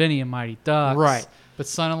Cousin Vinny and Mighty Ducks. Right. But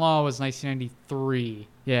Son-in-Law was 1993.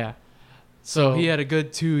 Yeah. So he had a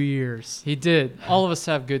good 2 years. He did. All of us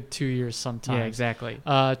have good 2 years sometimes. Yeah, exactly.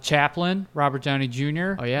 Chaplin, Robert Downey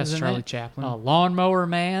Jr. Oh, yes, is in Charlie it. Chaplin. Lawnmower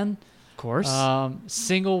Man. Of course.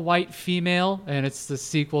 Single White Female, and it's the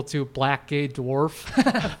sequel to Black Gay Dwarf.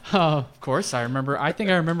 Of course, I think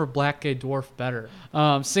I remember Black Gay Dwarf better.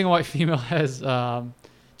 Single White Female has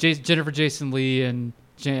Jennifer Jason Leigh and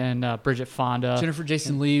Bridget Fonda. Jennifer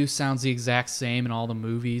Jason Leigh sounds the exact same in all the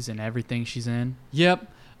movies and everything she's in. Yep.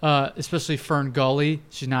 Especially Fern Gully.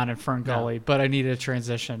 She's not in Fern Gully, but I needed a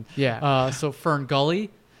transition. Yeah. So Fern Gully,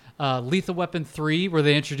 Lethal Weapon 3, where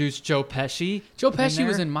they introduced Joe Pesci. Joe Pesci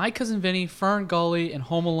was in My Cousin Vinny, Fern Gully, and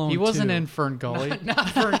Home Alone 2. He wasn't in Fern Gully. Not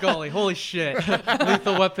Fern Gully. Holy shit.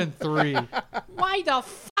 Lethal Weapon 3. Why the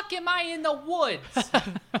fuck am I in the woods?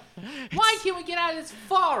 Why can't we get out of this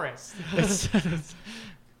forest?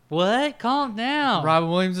 What? Calm down. Robin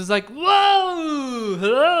Williams is like, whoa,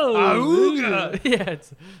 hello. Auga. Yeah.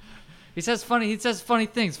 He says funny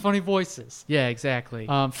things, funny voices. Yeah, exactly.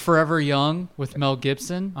 Forever Young with Mel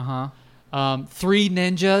Gibson. Three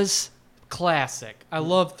Ninjas. Classic. I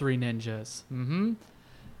love Three Ninjas.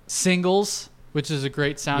 Singles, which is a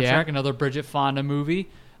great soundtrack. Yeah. Another Bridget Fonda movie.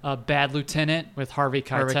 Bad Lieutenant with Harvey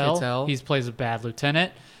Keitel. He plays a bad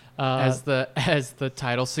lieutenant. As the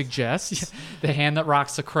title suggests. The Hand That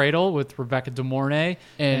Rocks the Cradle with Rebecca De Mornay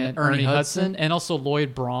and Ernie Hudson. And also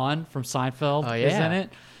Lloyd Braun from Seinfeld is in it.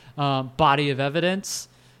 Body of Evidence.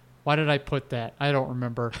 Why did I put that? I don't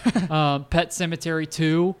remember. Pet Sematary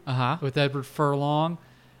 2 with Edward Furlong.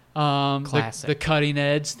 Classic. The Cutting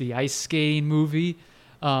Edge, the ice skating movie.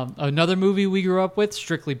 Another movie we grew up with,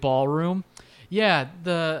 Strictly Ballroom. Yeah,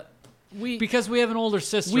 because we have an older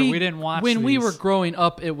sister, we didn't watch when we these. were growing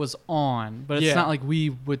up. It was on, but it's not like we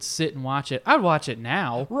would sit and watch it. I'd watch it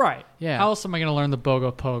now, right? Yeah. How else am I going to learn the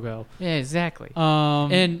Bogo Pogo? Yeah, exactly.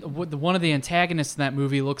 And one of the antagonists in that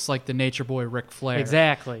movie looks like the Nature Boy Ric Flair.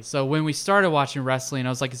 Exactly. So when we started watching wrestling, I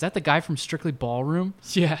was like, "Is that the guy from Strictly Ballroom?"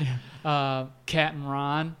 Yeah. Cat and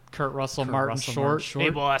Ron, Kurt Russell, Martin Short. Short. Hey,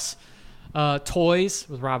 boss. Toys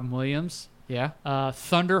with Robin Williams. Yeah.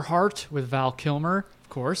 Thunderheart with Val Kilmer. Of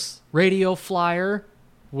course. Radio Flyer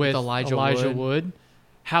with Elijah Wood.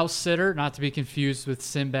 House Sitter, not to be confused with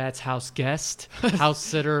Sinbad's House Guest. House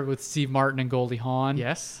Sitter with Steve Martin and Goldie Hawn.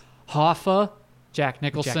 Yes. Hoffa, Jack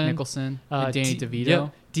Nicholson. And Danny DeVito.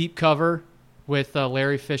 Yep. Deep Cover with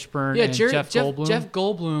Larry Fishburne and Jeff Goldblum. Jeff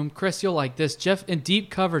Goldblum. Chris, you'll like this. In Deep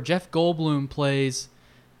Cover, Jeff Goldblum plays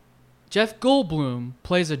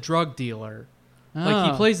a drug dealer.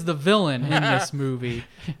 Like he plays the villain in this movie,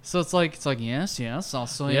 so it's like yes, I'll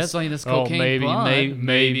sell you this cocaine. Maybe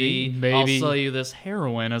I'll sell you this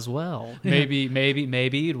heroin as well. maybe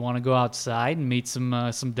you'd want to go outside and meet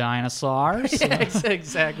some dinosaurs. Yeah,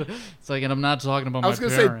 exactly. It's like, and I'm not talking about my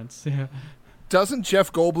parents. Doesn't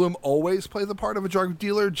Jeff Goldblum always play the part of a drug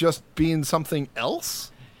dealer, just being something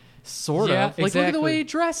else? Sort Yeah, of. Like, look at the way he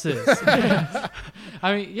dresses. I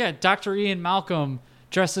mean, yeah, Dr. Ian Malcolm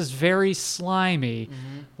dresses very slimy,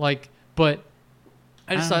 but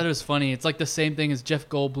I just thought it was funny. It's like the same thing as Jeff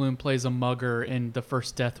Goldblum plays a mugger in the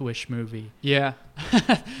first Death Wish movie. Yeah.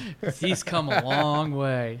 He's come a long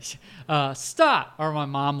way. Stop, or my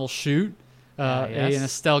mom will shoot. Yes. an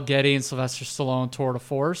Estelle Getty and Sylvester Stallone tour de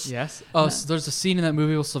force. Yes. Oh, so there's a scene in that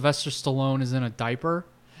movie where Sylvester Stallone is in a diaper.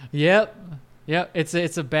 Yep.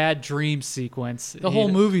 It's a bad dream sequence. The whole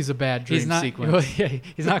movie's a bad dream sequence.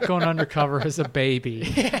 He's not going undercover as a baby.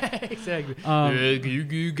 Exactly.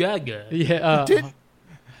 Gaga. Yeah.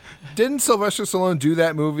 Didn't Sylvester Stallone do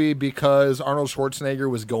that movie because Arnold Schwarzenegger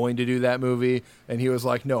was going to do that movie, and he was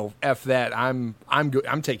like, "No, f that. I'm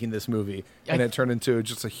taking this movie," and it turned into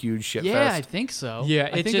just a huge shit Yeah, fest. I think so. Yeah,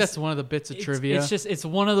 I think that's one of the bits of trivia. It's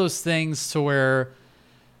one of those things to where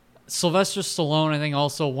Sylvester Stallone, I think,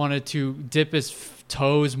 also wanted to dip his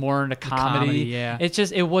toes more into comedy. Yeah.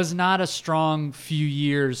 It was not a strong few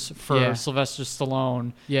years for Sylvester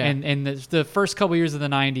Stallone. Yeah. And the first couple years of the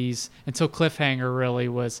 90s until Cliffhanger really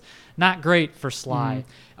was not great for Sly.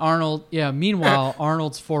 Arnold, meanwhile,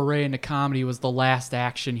 Arnold's foray into comedy was The Last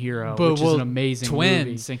Action Hero, which is an amazing Twins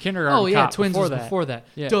movie. and Kindergarten Cop. Oh, yeah, Twins before was that. before that.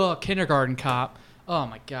 Yeah. Duh, Kindergarten Cop. Oh,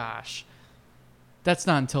 my gosh. That's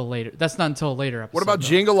not until later. That's not until a later episode. What about though.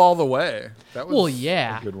 Jingle All the Way? That was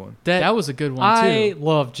yeah. a good one. That was a good one, I too.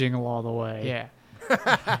 love Jingle All the Way. Yeah.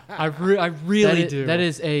 I really do.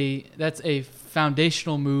 That's a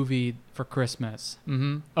foundational movie for Christmas.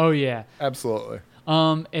 Oh, yeah. Absolutely.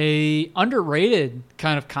 A underrated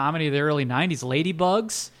kind of comedy of the early 90s,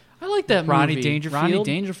 Ladybugs. I like that Rodney movie. Dangerfield. Rodney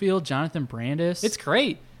Dangerfield, Jonathan Brandis. It's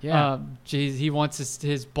great. Yeah. He wants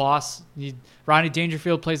his boss. Rodney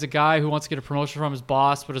Dangerfield plays a guy who wants to get a promotion from his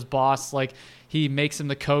boss, but his boss, he makes him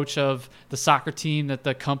the coach of the soccer team that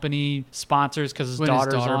the company sponsors because his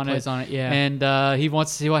daughter plays on it. Yeah. And he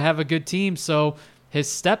wants to have a good team, so his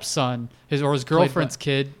stepson, his girlfriend's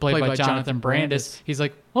kid, played by Jonathan Brandis, he's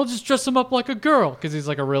like, "I'll just dress him up like a girl," because he's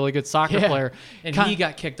like a really good soccer player. And he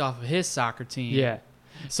got kicked off of his soccer team. Yeah.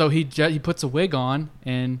 So he puts a wig on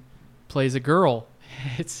and plays a girl.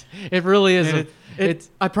 It really is.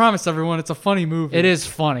 I promise everyone, it's a funny movie. It is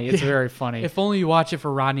funny. It's very funny. If only you watch it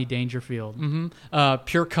for Rodney Dangerfield.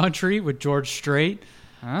 Pure Country with George Strait.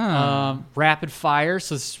 Ah. Rapid Fire,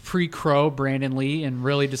 so this is pre-Crow Brandon Lee, and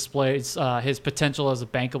really displays his potential as a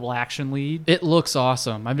bankable action lead. It looks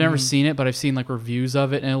awesome. I've never seen it, but I've seen reviews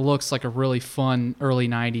of it, and it looks like a really fun early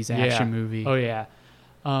 90s action movie. Oh, yeah.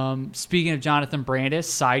 Speaking of Jonathan Brandis,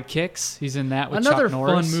 Sidekicks, he's in that with Another Chuck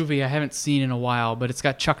Norris. fun movie I haven't seen in a while, but it's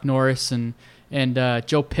got Chuck Norris and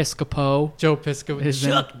Joe Piscopo. Joe Piscopo. Is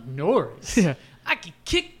in it. Chuck Norris. Yeah. I could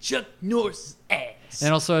kick Chuck Norris' ass.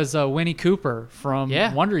 And also has Winnie Cooper from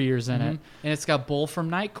Wonder Years in it. And it's got Bull from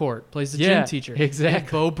Night Court, plays the Yeah, gym teacher. exactly. And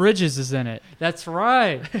Beau Bridges is in it. That's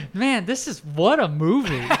right. Man, what a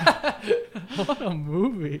movie. What a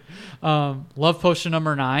movie. Love Potion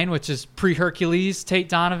number 9, which is pre-Hercules. Tate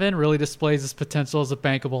Donovan really displays his potential as a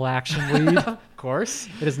bankable action lead. Of course.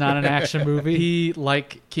 It is not an action movie. He,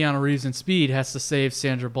 like Keanu Reeves in Speed, has to save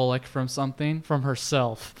Sandra Bullock from something. From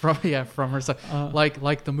herself. From herself.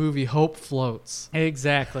 Like the movie Hope Floats.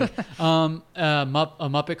 Exactly. A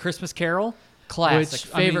Muppet Christmas Carol. Classic.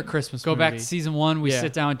 Favorite Christmas go movie. back to season 1. We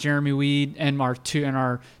sit down with Jeremy Weed and our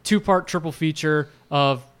two-part triple feature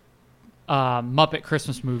of Muppet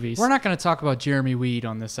Christmas movies. We're not going to talk about Jeremy Weed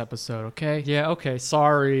on this episode, okay? Yeah, okay.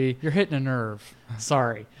 Sorry. You're hitting a nerve.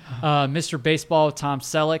 Sorry. Mr. Baseball with Tom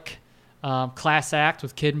Selleck. Class Act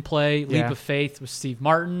with Kid and Play. Leap of Faith with Steve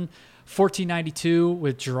Martin. 1492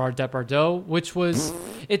 with Gerard Depardieu, which was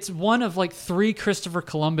it's one of 3 Christopher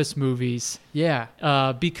Columbus movies. Yeah.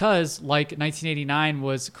 Because 1989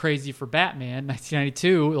 was crazy for Batman,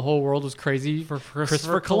 1992 the whole world was crazy for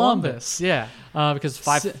Christopher Columbus. Yeah. Because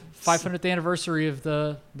 500th anniversary of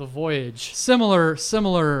the voyage. Similar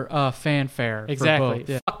fanfare. Exactly. For both.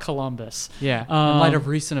 Yeah. Fuck Columbus. Yeah. In light of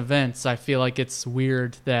recent events, I feel like it's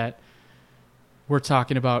weird that we're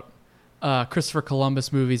talking about Christopher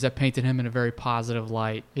Columbus movies that painted him in a very positive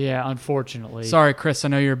light. Yeah, unfortunately. Sorry, Chris. I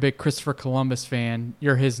know you're a big Christopher Columbus fan.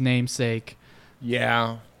 You're his namesake.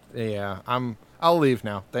 Yeah. I'll leave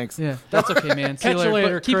now. Thanks. Yeah, that's okay, man. See Catch you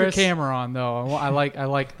later, Keep Chris. your camera on, though. I like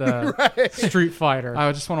the Street Fighter.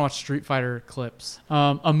 I just want to watch Street Fighter clips.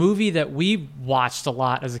 A movie that we watched a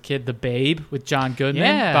lot as a kid, The Babe, with John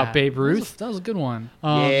Goodman, about Babe Ruth. That was a good one.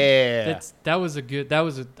 Yeah.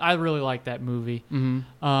 I really like that movie.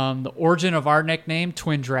 Mm-hmm. The origin of our nickname,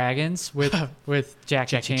 Twin Dragons, with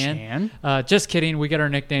Jackie Chan. Just kidding. We get our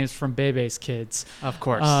nicknames from Bebe's kids. Of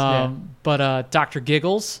course. But Dr.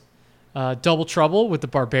 Giggles, Double Trouble with the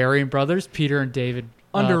Barbarian Brothers, Peter and David.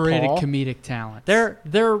 Underrated Paul. comedic talent.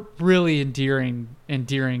 They're really endearing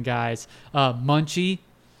guys. Munchie,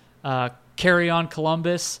 Carry On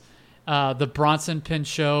Columbus, The Bronson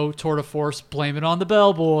Pinchot Tour de Force, Blame It on the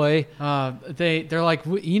Bellboy. They're like,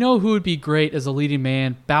 you know who would be great as a leading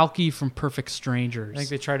man? Balky from Perfect Strangers. I think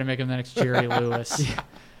they tried to make him the next Jerry Lewis.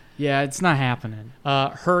 Yeah, it's not happening.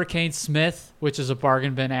 Hurricane Smith, which is a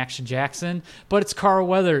bargain bin Action Jackson, but it's Carl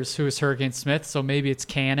Weathers who is Hurricane Smith, so maybe it's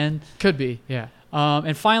canon. Could be, yeah.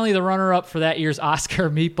 And finally, the runner-up for that year's Oscar,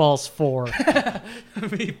 Meatballs 4.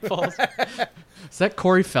 Meatballs. Is that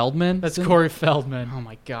Corey Feldman? That's Corey Feldman. Oh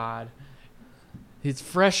my God. He's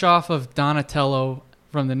fresh off of Donatello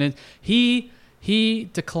from the Ninja. He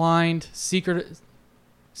declined Secret of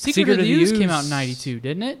the Ooze came out in 92,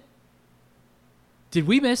 didn't it? Did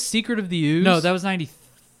we miss Secret of the Ooze? No, that was 90.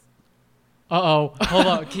 Uh-oh. Hold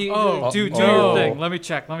on. Do your thing. Let me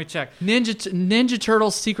check. Ninja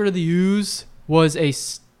Turtles Secret of the Ooze was a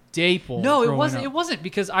staple. No, it growing wasn't. up. It wasn't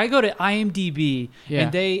because I go to IMDb Yeah.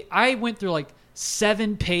 and I went through like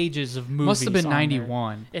 7 pages of movies. Must have been on there.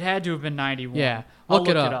 91. It had to have been 91. Yeah. I'll Look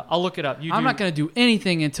it up. I'll look it up. I'm not going to do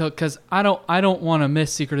anything until because I don't want to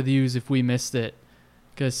miss Secret of the Ooze if we missed it,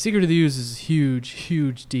 because Secret of the Ooze is a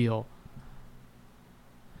huge deal.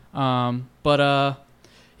 Yeah,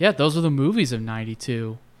 those are the movies of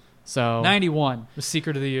 92. So 91 was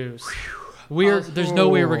Secret of the Ooze. There's no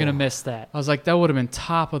way we're gonna miss that. I was like, that would have been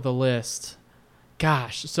top of the list.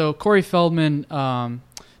 Gosh. So Corey Feldman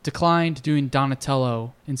declined doing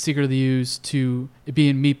Donatello in Secret of the Ooze to it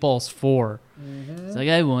being Meatballs 4. Mm-hmm. It's like,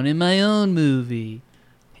 I wanted my own movie.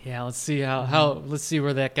 Yeah, let's see let's see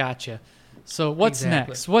where that got you. So what's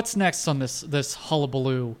next? What's next on this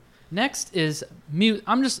hullabaloo? Next is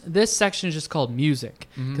this section is just called music,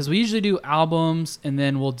 because we usually do albums and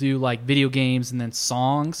then we'll do like video games and then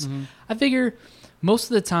songs. I figure most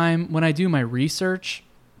of the time when I do my research,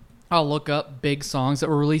 I'll look up big songs that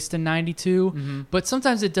were released in 92, but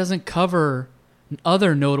sometimes it doesn't cover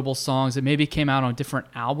other notable songs that maybe came out on different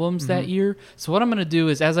albums that year. So what I'm going to do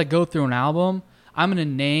is, as I go through an album, I'm going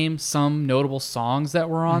to name some notable songs that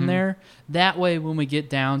were on there. That way, when we get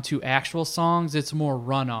down to actual songs, it's more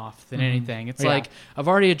runoff than anything. It's like, I've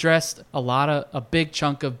already addressed a big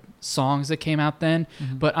chunk of songs that came out then,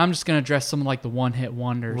 but I'm just going to address some of like the one-hit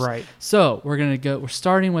wonders. Right. So we're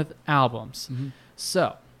starting with albums.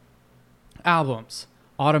 So, albums.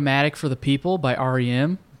 Automatic for the People by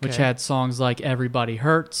R.E.M., which had songs like Everybody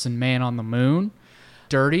Hurts and Man on the Moon.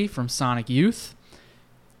 Dirty from Sonic Youth.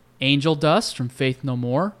 Angel Dust from Faith No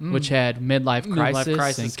More, which had Midlife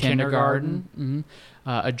Crisis and Kindergarten.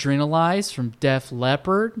 Adrenalize from Def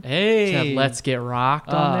Leppard. Hey, which had Let's Get Rocked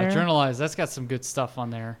on there. Adrenalize, that's got some good stuff on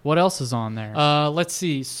there. What else is on there? Let's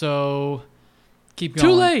see. So keep going.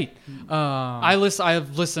 Too late.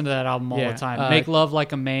 I've listened to that album all the time. Make Love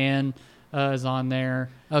Like a Man is on there.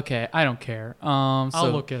 Okay, I don't care.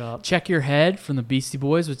 I'll look it up. Check Your Head from the Beastie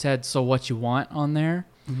Boys, which had So What You Want on there.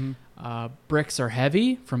 Bricks Are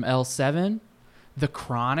Heavy from L7. The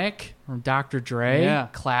Chronic from Dr. Dre.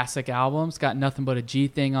 Classic albums. Got Nothing But a G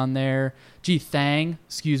Thing on there. G-Thang.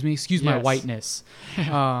 Excuse my whiteness.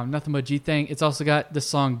 Nothing But G-Thang. It's also got the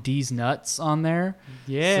song D's Nuts on there.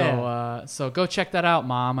 Yeah. So go check that out,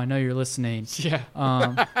 Mom. I know you're listening.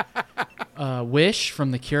 Yeah. Wish from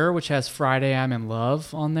The Cure, which has Friday I'm in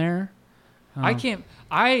Love on there.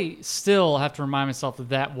 I still have to remind myself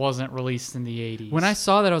that wasn't released in the 80s. When I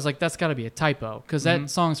saw that, I was like, that's got to be a typo, because that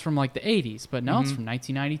song's from like the 80s, but no, it's from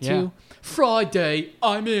 1992. Yeah. Friday,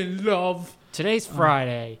 I'm in love. Today's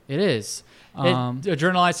Friday. It is.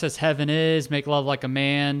 Adrenalize says Heaven Is, Make Love Like a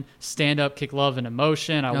Man, Stand Up, Kick Love and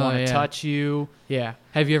Emotion, I Want to Touch You. Yeah.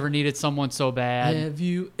 Have you ever needed someone so bad? Have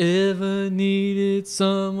you ever needed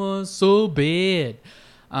someone so bad?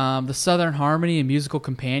 The Southern Harmony and Musical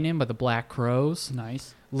Companion by the Black Crowes.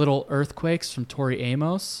 Nice. Little Earthquakes from Tori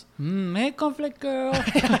Amos. Hey, Conflict Girl.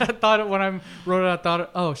 I thought it when I wrote it. I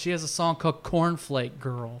thought, she has a song called Cornflake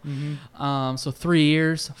Girl. So 3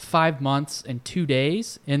 years, 5 months, and 2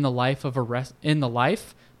 days in the life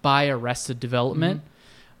by Arrested Development.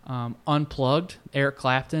 Unplugged, Eric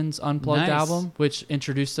Clapton's Unplugged album, which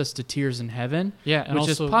introduced us to Tears in Heaven. Yeah, and which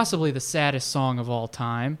also, is possibly the saddest song of all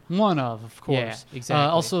time. One of course. Yeah, exactly.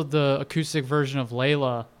 Also, the acoustic version of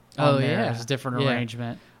Layla on there is a different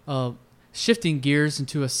arrangement. Shifting gears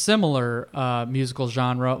into a similar musical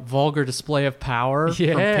genre, Vulgar Display of Power from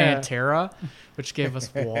Pantera, which gave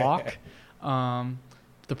us Walk.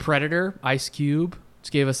 The Predator, Ice Cube,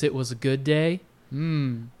 which gave us It Was a Good Day.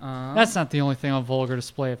 That's not the only thing on Vulgar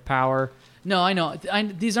Display of Power. No, I know.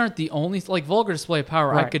 These aren't the only Vulgar Display of Power.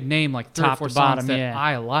 Right. I could name like 3 Top or 4 to songs bottom, that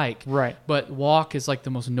I like. Right. But Walk is like the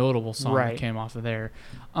most notable song that came off of there.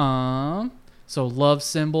 So Love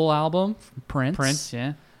Symbol album from Prince.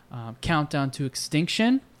 Yeah. Countdown to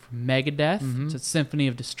Extinction from from Megadeth. It's a Symphony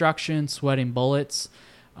of Destruction, Sweating Bullets.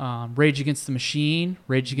 Rage Against the Machine,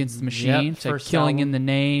 it's like first Killing album. in the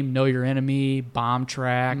Name, Know Your Enemy, Bomb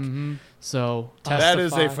Track. So That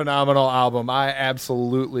is a Testify. phenomenal album. I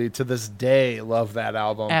absolutely, to this day, love that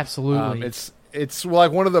album. Absolutely. It's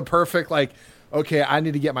like one of the perfect, like, okay, I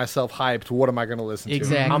need to get myself hyped. What am I going to listen to?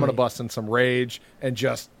 Exactly. I'm going to bust in some Rage and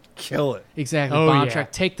just kill it. exactly, Oh, Bomb yeah.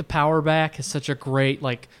 Track. Take the Power Back is such a great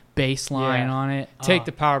like bass line Yeah. on it. Take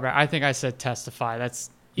the power back. I think I said Testify. That's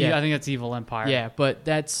Yeah. I think that's Evil Empire. Yeah, but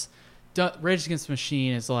Rage Against the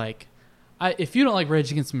Machine is like, if you don't like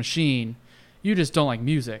Rage Against the Machine, you just don't like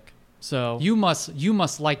music. So You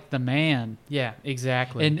must like the man. yeah,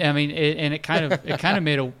 exactly. And I mean, it kind of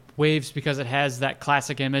made a waves because it has that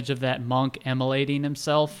classic image of that monk immolating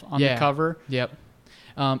himself on the cover. Yep.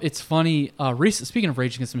 It's funny. Speaking of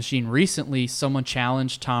Rage Against the Machine, recently someone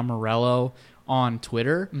challenged Tom Morello on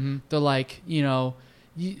Twitter. They're like, you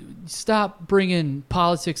stop bringing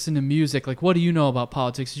politics into music. Like, what do you know about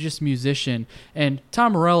politics? You're just a musician. And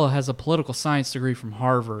Tom Morello has a political science degree from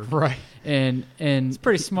Harvard. Right. And It's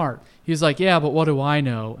pretty smart. he was like, yeah, but what do I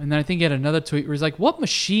know? And then I think he had another tweet where he's like, what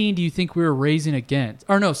machine do you think we were raising against?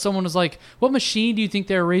 Or no, someone was like, what machine do you think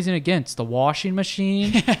they were raising against? The washing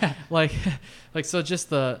machine? like so just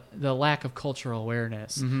the lack of cultural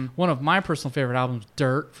awareness. One of my personal favorite albums,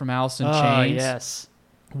 Dirt from Alice in Oh Chains. yes.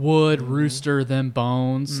 Wood, Rooster, Them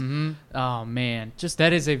Bones. Oh man, just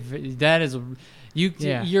That is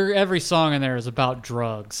Yeah. your every song in there is about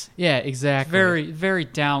drugs. yeah, exactly. Very very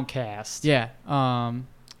downcast. yeah.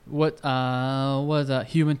 What was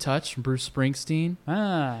Human Touch from Bruce Springsteen?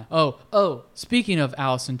 Ah. Oh, speaking of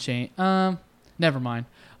Alice in Chains, never mind.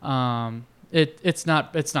 It's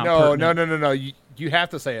not No, pertinent. no. You have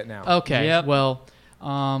to say it now. Okay. Yep. Well,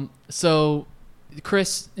 so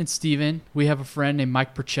Chris and Steven, we have a friend named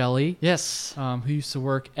Mike Percelli, Yes. who used to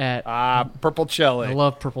work at Purple Chelly. I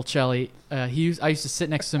love Purple Chelly. I used to sit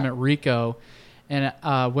next to him at Rico, and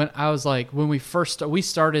when we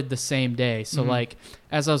started the same day. So like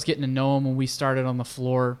as I was getting to know him when we started on the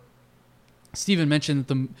floor, Steven mentioned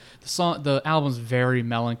that the album's very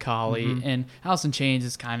melancholy, and Alice in Chains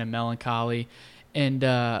is kind of melancholy, and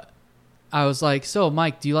I was like, so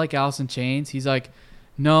Mike, do you like Alice in Chains? He's like,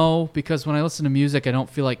 no, because when I listen to music, I don't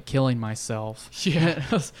feel like killing myself. Yeah.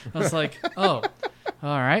 I was like, oh,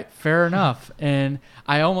 all right, fair enough. And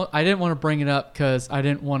I didn't want to bring it up because I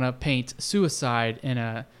didn't want to paint suicide in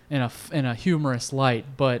a humorous light,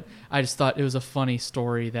 but I just thought it was a funny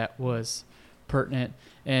story that was pertinent.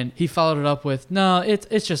 And he followed it up with, no,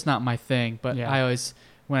 it's just not my thing. But Yeah. I always,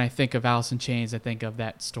 when I think of Alice in Chains, I think of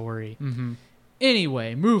that story.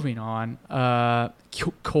 Anyway, moving on.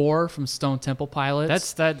 Core from Stone Temple Pilots.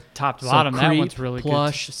 That's that top to So bottom. That creep, one's really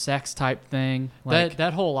plush, sex type thing. good.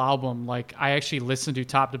 That whole album, like I actually listened to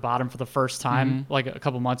top to bottom for the first time like a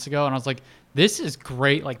couple months ago, and I was like, this is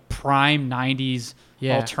great, like prime '90s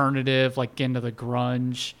Yeah. alternative, like into the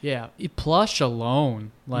grunge. Yeah, Plush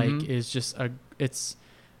alone is just it's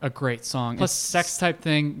a great song. Plus It's- sex type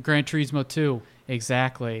thing, Gran Turismo 2.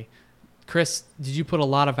 exactly. Chris, did you put a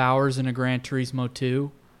lot of hours into Gran Turismo 2?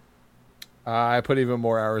 I put even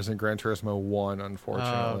more hours in Gran Turismo 1,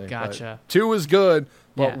 unfortunately. Oh, gotcha. But 2 was good,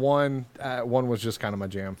 but Yeah. 1 was just kind of my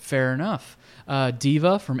jam. Fair enough.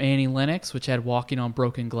 Diva from Annie Lennox, which had Walking on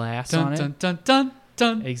Broken Glass on Dun it. dun dun dun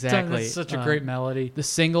dun. Exactly. Dun. That's such a great melody. The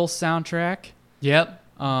single soundtrack. Yep.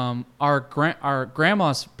 Our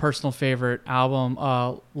grandma's personal favorite album,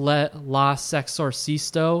 La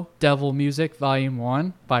Sexorcisto, Devil Music Volume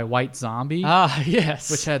 1 by White Zombie, Ah,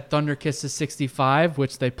 yes. which had Thunder Kisses 65,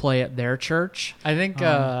 which they play at their church. I think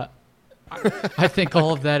I think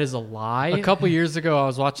all of that is a lie. a couple years ago, I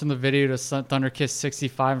was watching the video to Thunder Kiss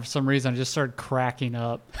 65. And for some reason, I just started cracking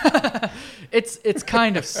up. It's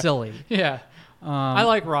kind of silly. Yeah. I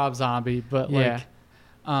like Rob Zombie, but Yeah. like,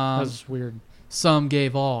 that was just weird. Some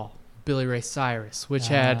Gave All, Billy Ray Cyrus, which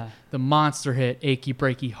had the monster hit Achy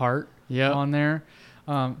Breaky Heart Yep. on there.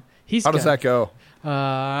 How does that go?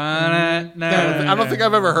 I I don't think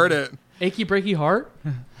I've ever heard it. Achy Breaky Heart?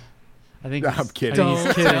 I think I'm kidding. He's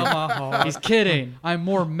Don't kidding. tell my heart. He's kidding. I'm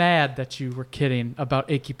more mad that you were kidding about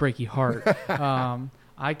Achy Breaky Heart.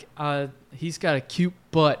 He's got a cute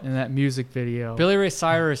butt in that music video. Billy Ray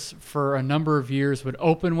Cyrus, for a number of years, would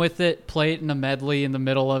open with it, play it in a medley in the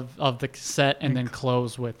middle of the set, and then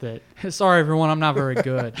close with it. Sorry, everyone, I'm not very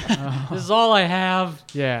good. This is all I have.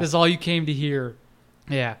 Yeah. This is all you came to hear.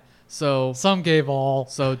 Yeah. So Some gave all.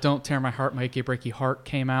 Don't Tear My Heart, My Achy Breaky Heart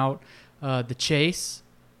came out. The Chase.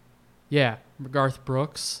 Yeah. Garth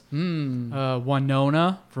Brooks.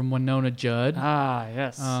 Winona from Winona Judd. Ah,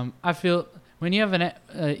 yes. I feel when you have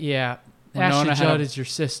Winona Ashley had Judd a- is your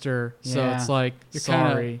sister, so Yeah. it's like, You're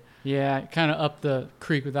sorry. kind of up the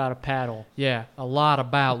creek without a paddle. Yeah, A Lot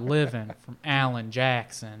About Living from Alan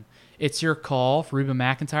Jackson. It's Your Call for Reba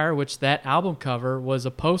McEntire, which that album cover was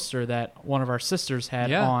a poster that one of our sisters had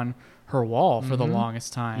Yeah. on her wall for the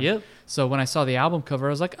longest time. Yep. So when I saw the album cover, I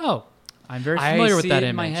was like, oh, I'm very I familiar with see that it image.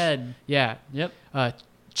 in my head. Yeah. Yep.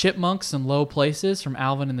 Chipmunks in Low Places from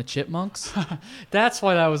Alvin and the Chipmunks. That's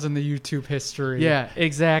why that was in the YouTube history. Yeah,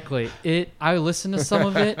 exactly. I listened to some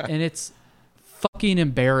of it, and it's fucking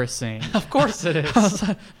embarrassing. Of course it is.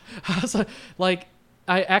 I was like,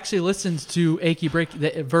 I actually listened to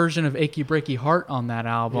the version of Achy Breaky Heart on that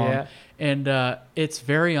album, Yeah. and it's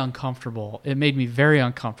very uncomfortable. It made me very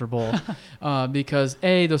uncomfortable because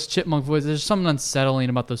those chipmunk voices. There's something unsettling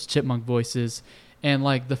about those chipmunk voices, and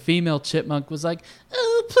like the female chipmunk was like,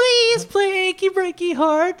 "Oh, please play Achy Breaky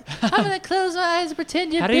Heart. I'm gonna close my eyes and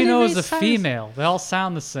pretend you're." How do you Billy know Ray it was a Cyrus." female? They all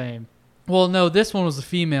sound the same. Well, no, this one was a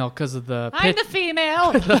female because of the pitch. I'm the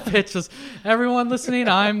female. The pitch was, everyone listening,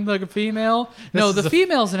 I'm the female. No, is the a-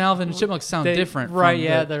 females in Alvin and Chipmunks sound different. Right, from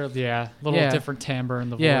yeah. the- They're a little Yeah. different timbre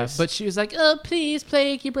in the yeah, voice. but she was like, "Oh, please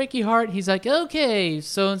play Achy Breaky Heart." He's like, "Okay,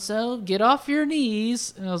 so and so, get off your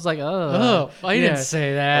knees." And I was like, oh, I yeah. didn't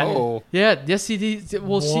say that. Oh, Yeah, yes, he did.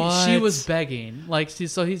 Well, she What? was begging, like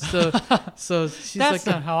she's so she's That's like,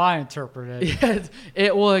 not how I interpret it.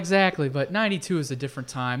 yeah, well, exactly. But '92 is a different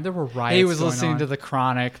time. There were riots. He was going listening on. to The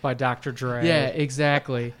Chronic by Dr. Dre. Yeah,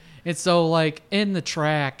 exactly. And so, like in the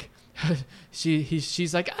track,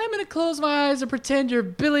 she's like, "I'm gonna close my eyes and pretend you're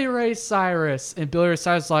Billy Ray Cyrus," and Billy Ray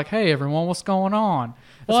Cyrus is like, "Hey, everyone, what's going on?"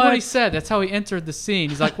 That's what he What? said. That's how he entered the scene.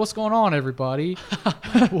 He's like, "What's going on, everybody?"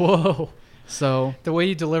 Whoa. So The way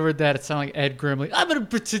you delivered that, it sounded like Ed Grimley. I'm going to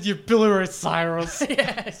pretend you're Billy Ray Cyrus.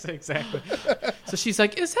 yes, exactly. So she's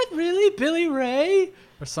like, "Is that really Billy Ray?"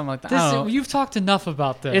 Or something like that. I don't know. You've talked enough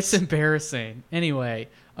about this. It's embarrassing. Anyway,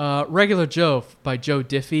 Regular Joe by Joe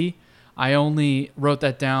Diffie. I only wrote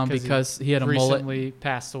that down because he had a mullet. recently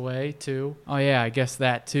passed away, too. Oh, yeah, I guess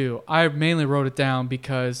that too. I mainly wrote it down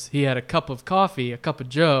because he had a cup of coffee, a cup of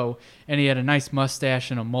Joe, and he had a nice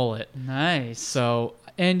mustache and a mullet. Nice. So,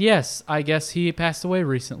 and yes, I guess he passed away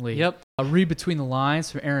recently. Yep. Read Between the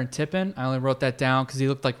Lines from Aaron Tippin. I only wrote that down because he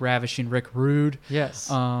looked like ravishing Rick Rude. Yes.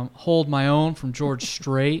 Hold My Own from George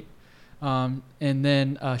Strait. And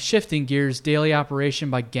then Shifting Gears, Daily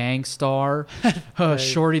Operation by Gangstar.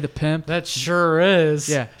 Shorty the Pimp. that sure is.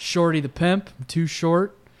 Yeah, Shorty the Pimp, Too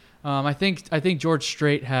Short. I think George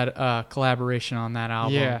Strait had a collaboration on that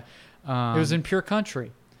album. Yeah. It was in Pure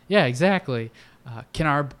Country. Yeah, exactly. Can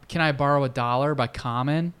I Borrow $1 by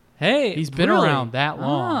Common? Hey, He's been really? around that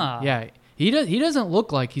long. Ah. Yeah, he doesn't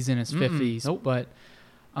look like he's in his 50s. Nope. But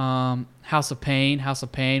House of Pain,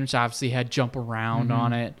 which obviously had Jump Around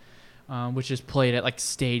on it, which is played at like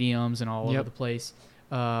stadiums and all over Yep. the place.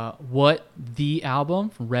 What the album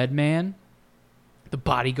from Redman, the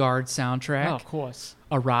Bodyguard soundtrack, Oh, of course.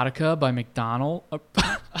 Erotica by McDonald.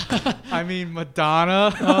 I mean,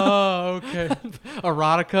 Madonna. Oh, okay.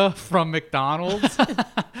 Erotica from McDonald's.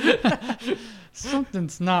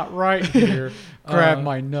 Something's not right here. Grab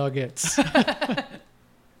my nuggets.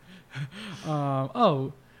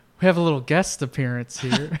 Oh, we have a little guest appearance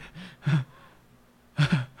here.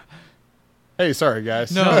 hey, sorry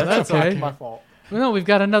guys. No, that's okay. my fault. Well, no, we've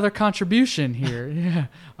got another contribution here. Yeah.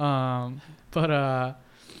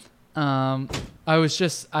 I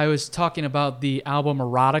was talking about the album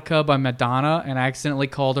Erotica by Madonna, and I accidentally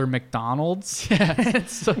called her McDonald's. Yeah.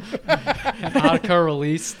 So, Erotica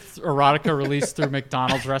released through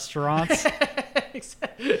McDonald's restaurants.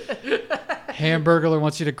 Hamburglar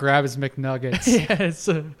wants you to grab his McNuggets. yeah, it's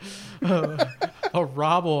a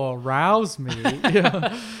Rob will arouse me.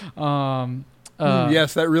 Yeah.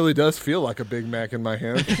 Yes, that really does feel like a Big Mac in my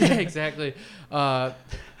hand. Yeah, exactly.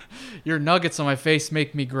 Your nuggets on my face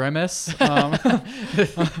make me grimace.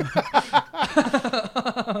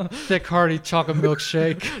 Thick, hearty chocolate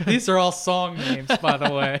milkshake. These are all song names, by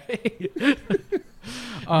the way.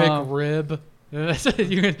 McRib.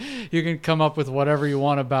 You can come up with whatever you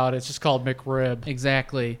want about it. It's just called McRib.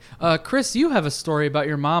 Exactly. Chris, you have a story about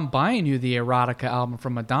your mom buying you the Erotica album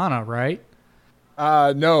from Madonna, right?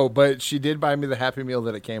 No, but she did buy me the Happy Meal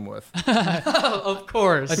that it came with. Of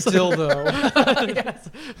course. A dildo.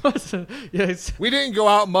 Yes. We didn't go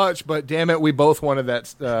out much, but damn it, we both wanted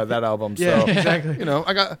that album. Yeah, so exactly. you know,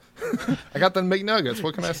 I got the McNuggets.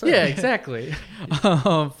 What can I say? Yeah, exactly. You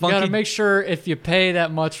got to make sure if you pay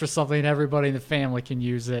that much for something, everybody in the family can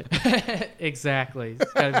use it. Exactly.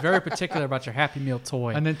 Got to be very particular about your Happy Meal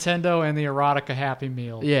toy. A Nintendo and the Erotica Happy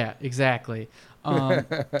Meal. Yeah, exactly.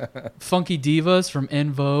 Funky Divas from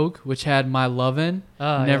En Vogue, which had My Lovin',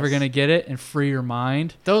 Never yes. Gonna Get It, and Free Your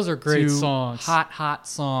Mind. Those are great Two songs. Hot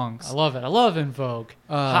songs. I love it. I love In Vogue.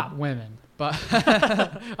 Hot women. But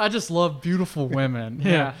I just love beautiful women.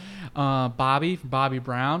 Yeah. Bobby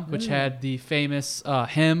Brown, which had the famous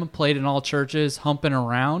hymn played in all churches, Humpin'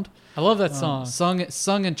 Around. I love that song.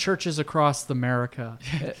 Sung in churches across America.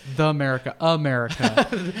 America.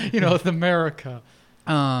 The America.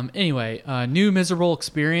 Anyway, New Miserable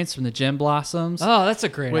Experience from the Gem Blossoms. Oh, that's a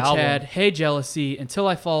great which album. had Hey Jealousy, Until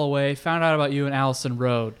I Fall Away, Found Out About You, and Allison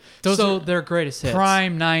Road. Those so are their greatest hits.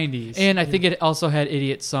 Prime 90s. And I think it also had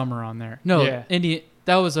Idiot Summer on there. No, Yeah.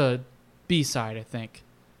 That was a B-side, I think.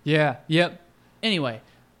 Yeah. Yep. Anyway,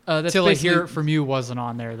 that's Till I basically, Hear It From You wasn't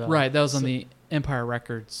on there, though. right, that was on the Empire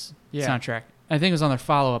Records Yeah. soundtrack. I think it was on their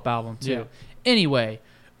follow-up album, too. Yeah. Anyway,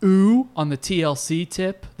 Ooh on the TLC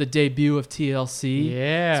tip, the debut of TLC.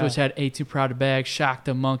 Yeah. So which had Ain't Too Proud to Bag, Shock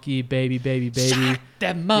the Monkey, Baby, Baby, Baby.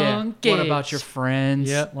 That Yeah. monkey. What About Your Friends?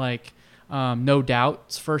 Yep. Like, No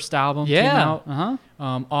Doubt's first album came Yeah. out. Uh-huh.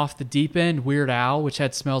 Off the Deep End, Weird Al, which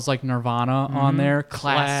had Smells Like Nirvana on there.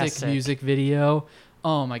 Classic music video.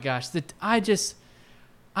 Oh my gosh.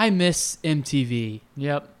 I miss MTV.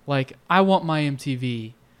 Yep. Like, I want my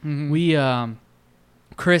MTV. We,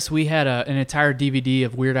 Chris, we had an entire DVD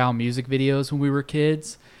of Weird Al music videos when we were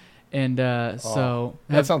kids. And so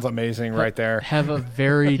That sounds amazing right there. have a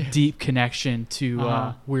very deep connection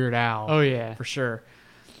to Weird Al. Oh, yeah. For sure.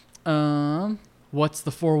 What's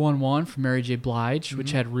the 411 from Mary J. Blige,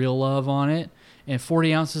 which had Real Love on it, and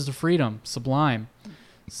 40 Ounces of Freedom, Sublime.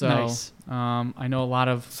 So Nice. I know a lot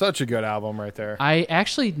of. Such a good album right there. I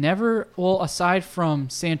actually never, well, aside from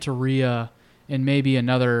Santeria and maybe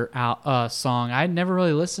another song, I never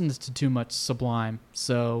really listened to too much Sublime.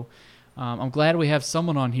 So I'm glad we have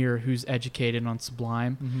someone on here who's educated on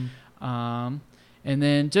Sublime. And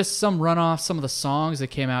then just some runoff, some of the songs that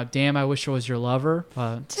came out. Damn, I Wish I Was Your Lover.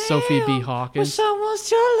 Sophie B. Hawkins.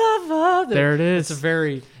 There it is. It's a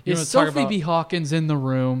very... You Is want to talk Sophie about, B. Hawkins in the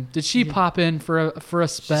room? Did she pop in for a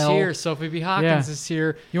she's spell? here. Sophie B. Hawkins Yeah. is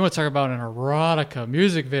here. You want to talk about an erotica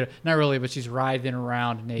music video? Not really, but she's writhing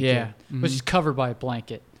around naked. Yeah. But she's covered by a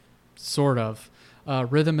blanket. Sort of.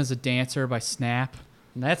 Rhythm is a Dancer by Snap.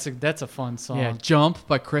 And that's a fun song. Yeah. Jump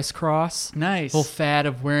by Criss Cross. Nice. Whole fad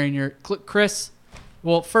of wearing your... Chris...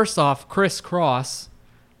 Well, first off, Chris Cross.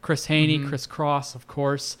 Chris Hoehne, Chris Cross, of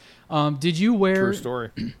course. Did you wear... True story.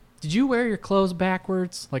 Did you wear your clothes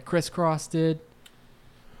backwards like Chris Cross did?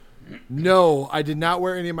 No, I did not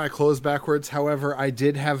wear any of my clothes backwards. However, I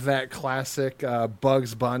did have that classic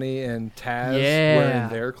Bugs Bunny and Taz wearing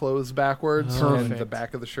their clothes backwards. And the Perfect.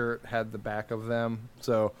 back of the shirt had the back of them.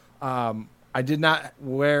 So I did not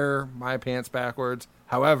wear my pants backwards.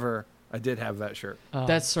 However, I did have that shirt.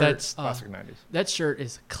 That shirt, that's Classic 90s. that shirt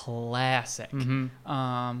is classic.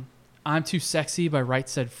 I'm Too Sexy by Right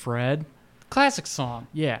Said Fred. classic song.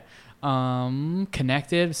 Yeah.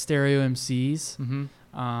 Connected, Stereo MCs.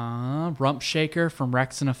 Rump Shaker from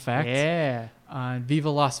Rex and Effect. Yeah. Viva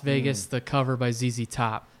Las Vegas, the cover by ZZ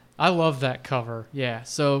Top. I love that cover. Yeah.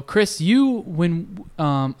 So, Chris, you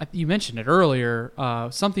mentioned it earlier.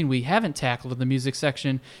 Something we haven't tackled in the music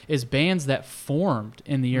section is bands that formed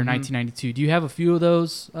in the year 1992. Do you have a few of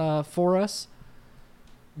those for us?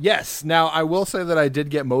 Yes. Now, I will say that I did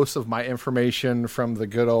get most of my information from the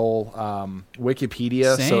good old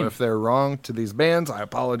Wikipedia. Same. So if they're wrong to these bands, I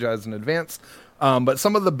apologize in advance. But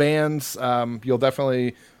some of the bands, you'll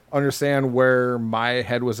definitely understand where my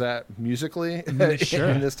head was at musically in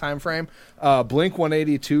this time frame. Blink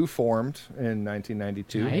 182 formed in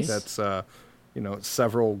 1992. Nice. That's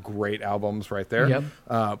several great albums right there.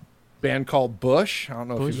 Yep. Band called Bush. I don't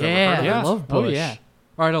know if you've ever heard of I them. love Oh, Bush. yeah.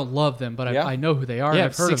 Or I don't love them, but Yeah. I know who they are. Yeah, and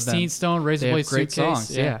I've heard of 16 them. Stone, Razor They Blade have great Suitcase.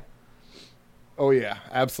 songs. Yeah. Oh yeah,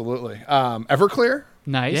 absolutely. Everclear,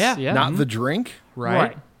 Nice. Yeah. Yeah. not the drink.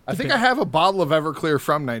 Right. I think I have a bottle of Everclear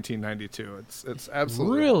from 1992. It's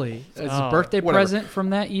absolutely Really? It's a Oh, birthday whatever. present from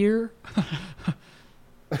that year?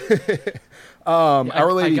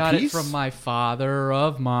 Our Lady I got Peace. it from my father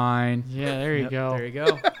of mine. Yeah, there you go. There you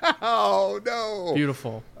go. Oh no!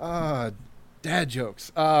 Beautiful. Dad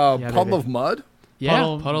jokes. baby. Puddle of Mud.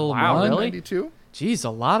 Yeah. Puddle of wow, Mud. really? 92. Jeez, a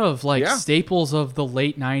lot of Yeah. staples of the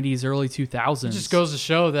late 90s, early 2000s. It just goes to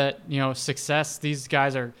show that, success, these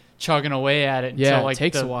guys are chugging away at it Yeah, until it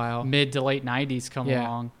takes the a while. mid to late 90s come Yeah.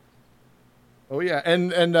 along. Oh yeah,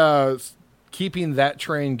 and keeping that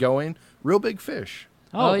train going. Real Big Fish.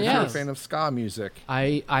 Oh, If yeah. you're a fan of ska music.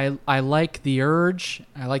 I like The Urge.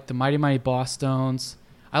 I like the Mighty Mighty Boss Stones.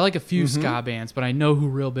 I like a few ska bands, but I know who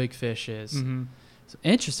Real Big Fish is. So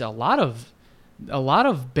interesting. A lot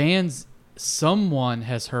of bands someone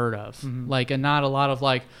has heard of. Like, and not a lot of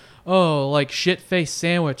like, oh, like Shit Face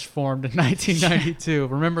Sandwich formed in 1992.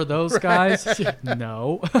 Remember those guys?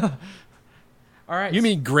 No. All right. You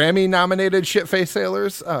mean Grammy-nominated shit-faced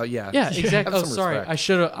sailors? Oh, yeah. Yeah, exactly. Have Oh, some sorry. respect.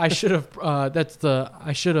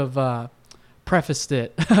 I should have prefaced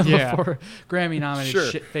it Yeah. before Grammy-nominated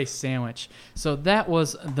Sure. Shit Face Sandwich. So that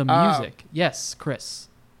was the music. Yes, Chris.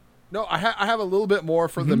 No, I have a little bit more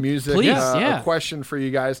for the music. Please, yeah. A question for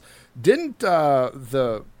you guys. Didn't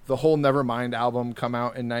the whole Nevermind album come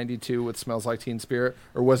out in 92 with Smells Like Teen Spirit?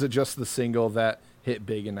 Or was it just the single that hit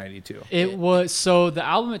big in 92? It was, so the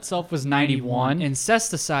album itself was 91.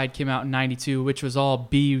 Incesticide came out in 92, which was all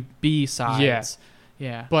B sides. Yeah.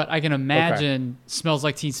 Yeah. But I can imagine Smells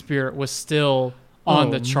Like Teen Spirit was still on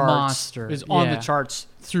the charts. monster. It was on Yeah. the charts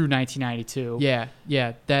through 1992. Yeah,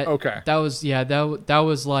 that Okay. That was that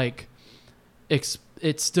was like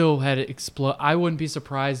it still had it explode. I wouldn't be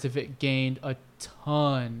surprised if it gained a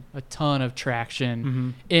ton of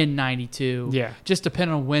traction in 92. Yeah. Just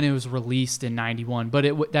depending on when it was released in 91, but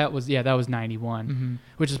that was 91.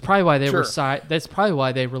 Which is probably why they Sure. that's probably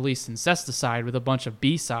why they released Incesticide with a bunch of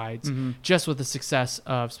B-sides just with the success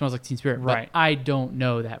of Smells Like Teen Spirit. Right. But I don't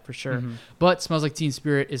know that for sure. But Smells Like Teen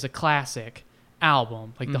Spirit is a classic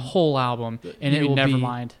album, like the whole album, and it will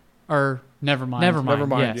Nevermind. or Nevermind.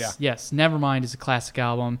 Nevermind, yes, Nevermind is a classic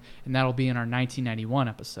album, and that'll be in our 1991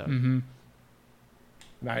 episode.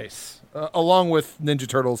 Nice. Along with Ninja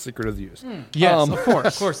Turtles Secret of the Use. Yes, Of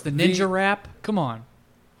course, the Ninja Rap. Come on.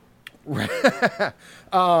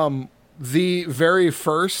 The very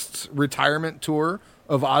first retirement tour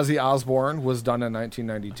of Ozzy Osbourne was done in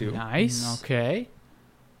 1992. Nice. Okay.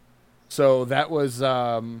 So that was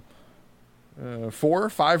 4 or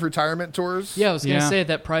 5 retirement tours. Yeah, I was gonna Yeah. say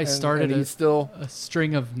that probably And- started and he's still a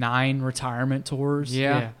string of 9 retirement tours.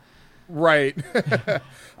 Yeah. right.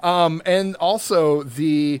 And also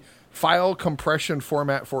the file compression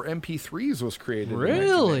format for MP3s was created. in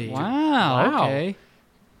Really? 1992. Wow. Wow. Okay.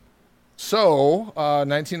 So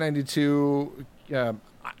 1992.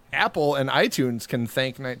 Apple and iTunes can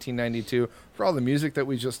thank 1992 for all the music that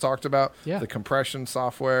we just talked about, Yeah. the compression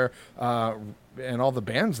software, and all the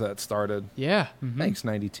bands that started. Yeah. Thanks,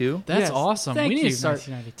 92. That's Yes. awesome. Thank we need you, to start.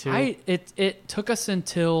 1992. It took us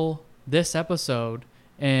until this episode,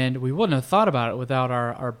 and we wouldn't have thought about it without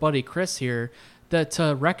our buddy Chris here, that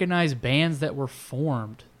to recognize bands that were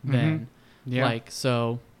formed then. Yeah. Like,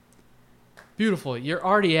 so beautiful. You're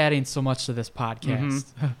already adding so much to this podcast.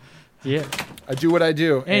 Yeah. I do what I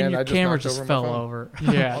do, And I your just camera knocked just over my fell phone. over.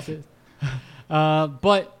 Yeah.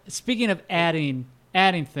 But speaking of adding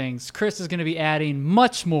things, Chris is going to be adding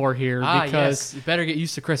much more here because yes. You better get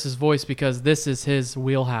used to Chris's voice because this is his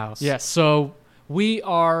wheelhouse. yes. So we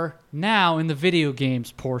are now in the video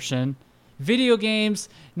games portion. Video games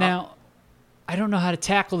now. I don't know how to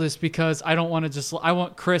tackle this because I don't want to I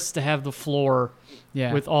want Chris to have the floor.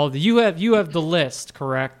 Yeah. With all the you have the list,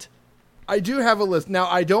 correct? I do have a list. Now,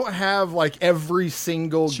 I don't have like every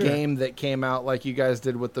single game that came out like you guys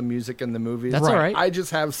did with the music and the movies. That's all right. I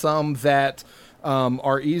just have some that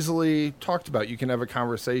are easily talked about. You can have a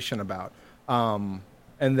conversation about. And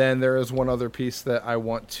then there is one other piece that I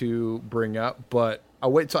want to bring up, but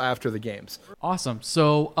I'll wait till after the games. Awesome.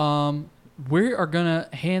 So we are gonna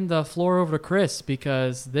hand the floor over to Chris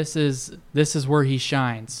because this is where he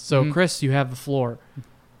shines. So Chris, you have the floor.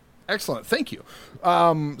 Excellent. Thank you.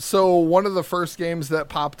 So one of the first games that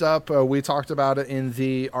popped up, we talked about it in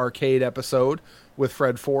the arcade episode with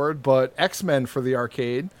Fred Ford, but X-Men for the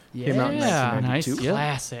arcade came out in Yeah, 1992. nice.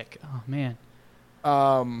 Classic. Oh man.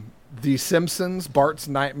 The Simpsons, Bart's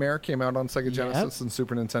Nightmare came out on Sega Genesis and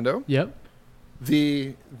Super Nintendo. Yep.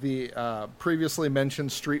 The previously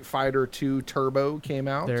mentioned Street Fighter 2 Turbo came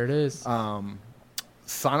out. There it is.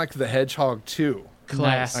 Sonic the Hedgehog 2.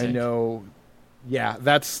 Classic. I know. Yeah,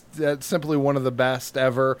 that's simply one of the best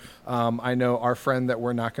ever. I know our friend that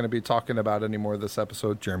we're not going to be talking about anymore this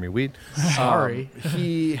episode, Jeremy Weed. Sorry.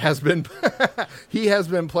 He has been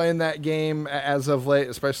playing that game as of late,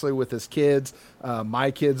 especially with his kids. My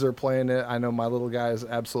kids are playing it. I know my little guy is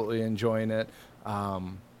absolutely enjoying it.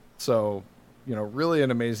 So, really an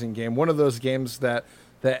amazing game. One of those games that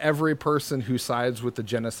every person who sides with the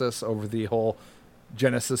Genesis over the whole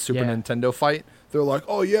Genesis Super Yeah. Nintendo fight, they're like,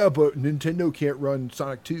 oh yeah, but Nintendo can't run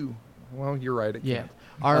Sonic 2. Well, you're right. It Yeah.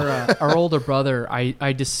 can't. Our older brother,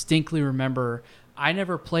 I distinctly remember. I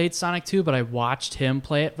never played Sonic 2, but I watched him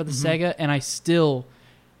play it for the Sega, and I still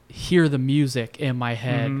hear the music in my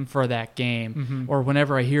head for that game. Or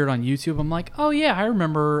whenever I hear it on YouTube, I'm like, oh yeah, I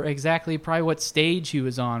remember exactly probably what stage he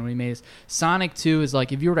was on when he made his. Sonic 2 is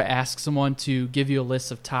like, if you were to ask someone to give you a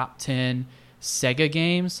list of top 10 Sega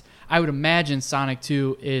games, I would imagine Sonic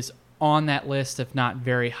 2 is on that list, if not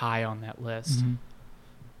very high on that list.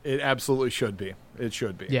 It absolutely should be. It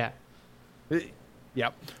should be. Yeah,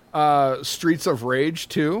 Yep. Streets of Rage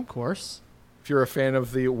 2. of course. If you're a fan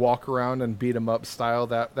of the walk around and beat 'em up style,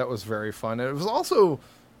 that was very fun. And it was also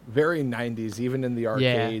very 90s, even in the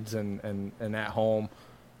arcades and at home.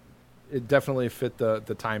 It definitely fit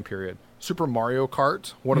the time period. Super Mario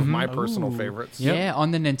Kart, one of my personal favorites. Yeah,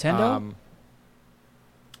 on the Nintendo.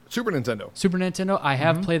 Super Nintendo. Super Nintendo. I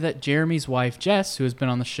have played that. Jeremy's wife, Jess, who has been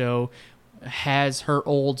on the show, has her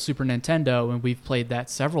old Super Nintendo, and we've played that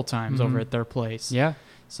several times over at their place. Yeah.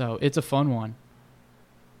 So it's a fun one.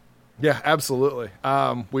 Yeah, absolutely.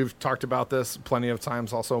 We've talked about this plenty of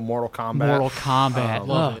times. Also, Mortal Kombat. Mortal Kombat.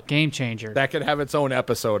 Love it. Game changer. That could have its own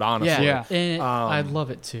episode, honestly. Yeah. And I love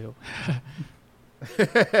it too.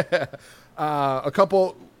 A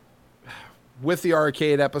couple with the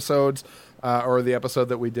arcade episodes, or the episode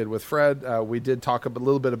that we did with Fred, we did talk a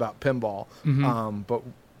little bit about pinball. But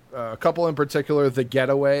a couple in particular, The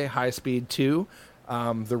Getaway, High Speed 2.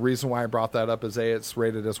 The reason why I brought that up is it's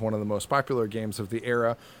rated as one of the most popular games of the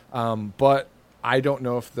era. But I don't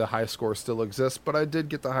know if the high score still exists, but I did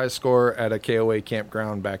get the high score at a KOA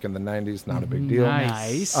campground back in the 90s. Not a big deal.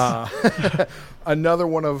 Nice. Another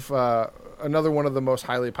one of the most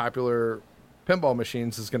highly popular pinball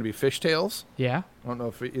machines is going to be Fishtails. Yeah. I don't know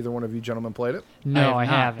if either one of you gentlemen played it. No, I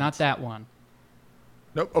have haven't. not that one.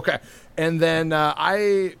 Nope. Okay. And then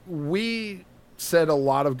we said a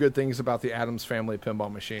lot of good things about the Addams Family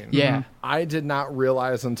pinball machine. Yeah. I did not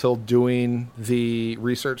realize until doing the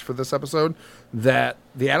research for this episode that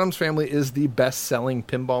the Addams Family is the best-selling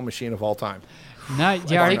pinball machine of all time. I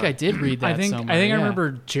think I did read that I think somewhere. I yeah.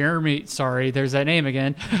 remember Jeremy. Sorry, there's that name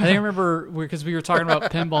again. I think I remember because we were talking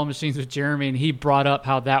about pinball machines with Jeremy, and he brought up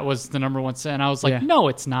how that was the number one set, and I was like, Yeah. "No,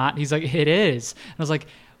 it's not." He's like, "It is." And I was like,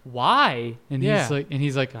 "Why?" And Yeah.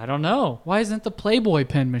 he's like, "I don't know." Why isn't the Playboy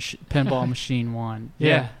pinball machine one?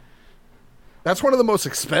 Yeah. That's one of the most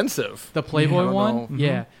expensive. The Playboy I don't one? know.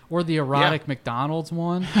 Yeah. Or the erotic McDonald's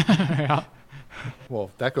one?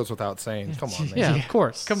 Well, that goes without saying. Come on, man. Yeah, of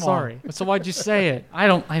course. Come Sorry. on. So why'd you say it? I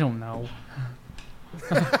don't know.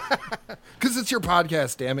 Because it's your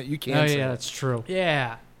podcast, damn it. You can't Oh say yeah, it. that's true.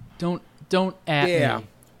 Yeah. Don't at Yeah. me.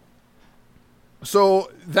 So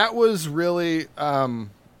that was really, I'm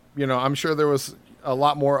sure there was a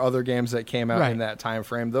lot more other games that came out Right. in that time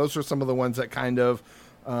frame. Those are some of the ones that kind of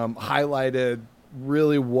highlighted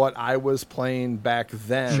really what I was playing back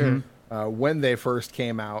then when they first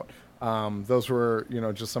came out. Those were,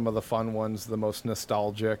 just some of the fun ones, the most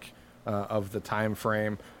nostalgic of the time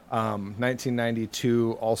frame.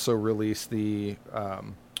 1992 also released the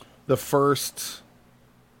first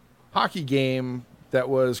hockey game that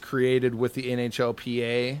was created with the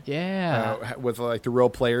NHLPA. Yeah. With like the real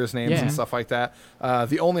players' names Yeah. and stuff like that.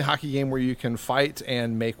 The only hockey game where you can fight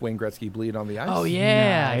and make Wayne Gretzky bleed on the ice. Oh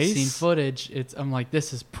yeah. I've Nice. seen footage. I'm like,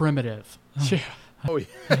 this is primitive. Oh,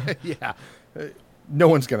 yeah. Yeah. No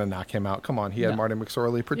one's going to knock him out. Come on. He had No. Marty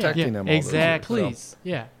McSorley protecting him. all those years, exactly. so. Please.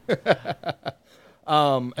 Yeah.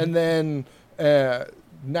 And then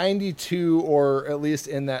 92, or at least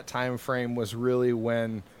in that time frame, was really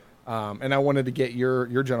when, and I wanted to get your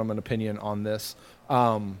gentleman opinion on this.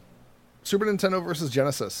 Super Nintendo versus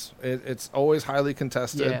Genesis. It's always highly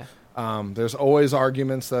contested. Yeah. There's always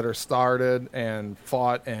arguments that are started and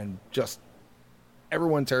fought, and just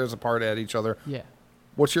everyone tears apart at each other. Yeah.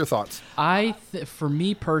 What's your thoughts? For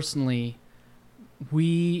me personally,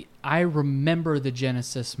 I remember the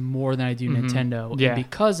Genesis more than I do Nintendo. Yeah. And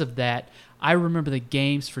because of that, I remember the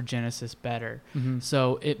games for Genesis better.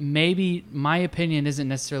 So it maybe my opinion isn't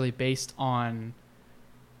necessarily based on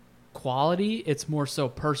quality, it's more so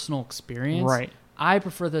personal experience. Right. I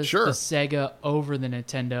prefer the Sure. Sega over the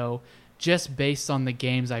Nintendo just based on the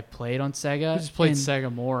games I played on Sega. I just played And-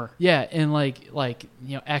 Sega more. Yeah, and like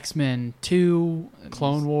X-Men 2,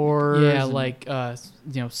 Clone Wars. yeah, and- like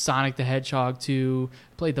Sonic the Hedgehog 2,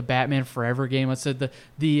 played the Batman Forever game. I said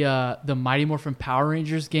the Mighty Morphin Power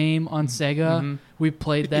Rangers game on Sega. We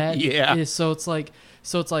played that. Yeah. So it's like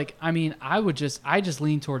I mean, I just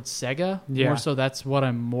lean towards Sega Yeah. more so that's what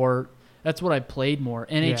I played more.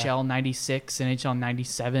 NHL 96, NHL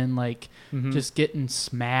 97, like just getting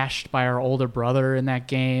smashed by our older brother in that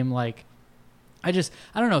game. Like I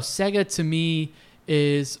don't know. Sega to me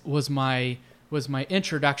was my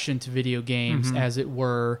introduction to video games, as it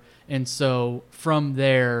were, and so from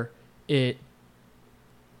there it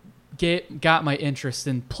got my interest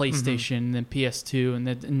in PlayStation, and then PS2, and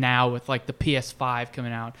then now with like the PS5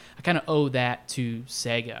 coming out, I kind of owe that to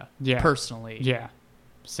Sega. Personally. Yeah,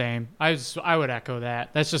 same. I would echo that.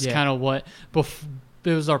 That's just Yeah. kind of what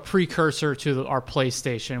precursor to our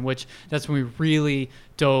PlayStation, which that's when we really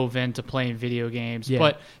dove into playing video games. Yeah.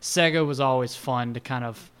 But Sega was always fun to kind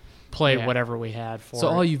of play whatever we had for So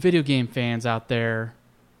it. all you video game fans out there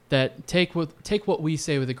that take what we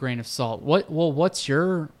say with a grain of salt. When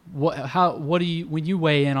you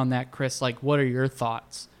weigh in on that, Chris, like what are your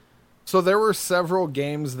thoughts? So there were several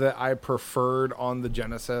games that I preferred on the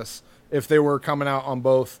Genesis. If they were coming out on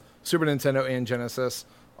both Super Nintendo and Genesis,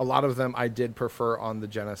 a lot of them I did prefer on the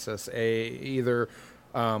Genesis. Either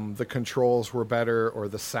the controls were better, or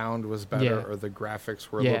the sound was better, or the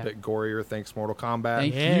graphics were a little bit gorier, thanks Mortal Kombat.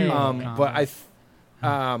 Thank you. But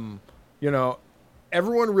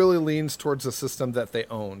everyone really leans towards the system that they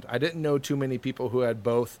owned. I didn't know too many people who had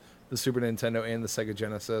both the Super Nintendo and the Sega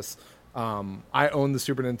Genesis. I own the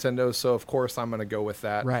Super Nintendo, so of course I'm going to go with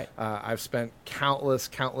that. Right. I've spent countless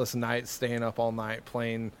nights staying up all night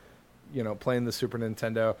playing the Super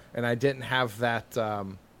Nintendo, and I didn't have that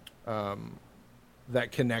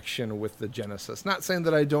that connection with the Genesis. Not saying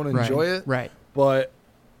that I don't enjoy it, right? But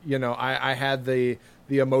I had the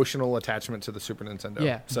emotional attachment to the Super Nintendo.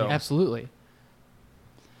 Yeah, so absolutely.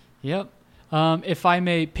 Yep. If I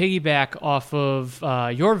may piggyback off of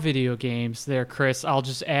your video games there, Chris, I'll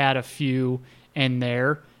just add a few in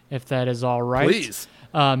there, if that is all right. Please.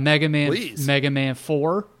 Mega Man Please.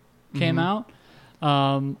 4 came out.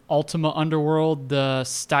 Ultima Underworld, the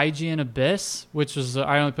Stygian Abyss, which was,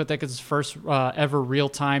 I only put that because it's the first ever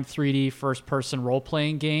real-time 3D first-person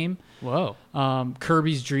role-playing game. Whoa.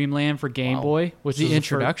 Kirby's Dream Land for Game Boy, which The is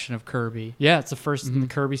introduction of Kirby. Yeah, it's the first in the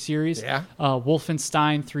Kirby series. Yeah.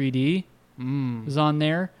 Wolfenstein 3D was on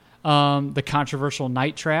there. The controversial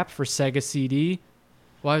Night Trap for Sega CD.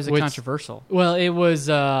 Why was it controversial? Well, it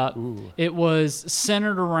was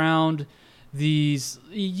centered around these,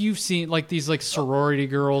 you've seen like these like sorority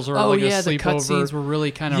girls or like a sleepover. The cutscenes were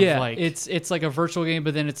really kind of like it's like a virtual game,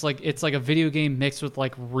 but then it's like a video game mixed with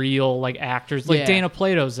like real like actors, like Dana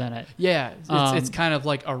Plato's in it. Yeah, it's kind of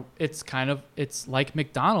like it's like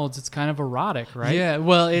McDonald's. It's kind of erotic, right? Yeah,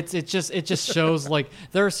 well, it just shows like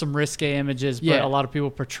there are some risque images, but a lot of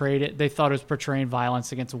people portrayed it. They thought it was portraying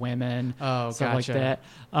violence against women, stuff like that.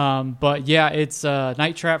 But yeah, it's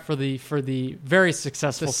Night Trap for the very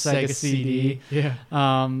successful Sega CD. Yeah.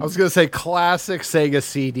 I was going to say classic Sega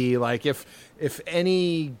CD. Like if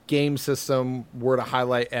any game system were to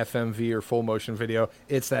highlight FMV or full motion video,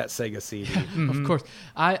 it's that Sega CD. Of course.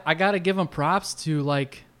 I got to give them props to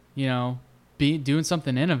be doing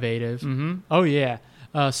something innovative. Oh yeah.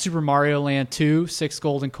 Super Mario Land 2, 6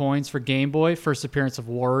 golden coins for Game Boy, first appearance of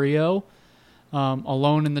Wario.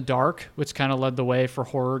 Alone in the Dark, which kind of led the way for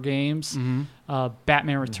horror games.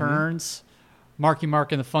 Batman Returns. Marky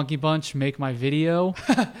Mark and the Funky Bunch, Make My Video.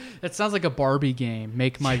 That sounds like a Barbie game.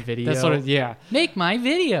 Make My Video. That's what it, yeah. Make My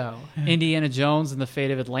Video. Indiana Jones and the Fate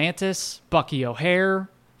of Atlantis. Bucky O'Hare.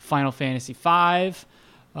 Final Fantasy V.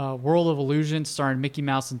 World of Illusion starring Mickey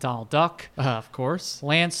Mouse and Donald Duck. Of course.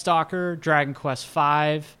 Landstalker. Dragon Quest V.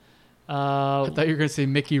 I thought you were going to say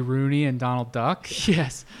Mickey Rooney and Donald Duck.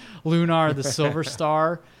 Yes. Lunar the Silver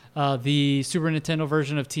Star. The Super Nintendo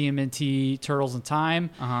version of TMNT Turtles in Time,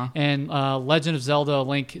 and Legend of Zelda: A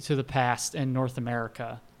Link to the Past in North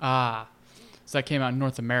America. So that came out in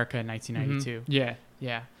North America in 1992.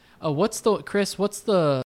 Yeah. Chris, with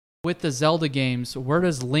the Zelda games, where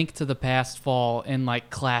does Link to the Past fall in like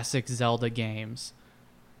classic Zelda games?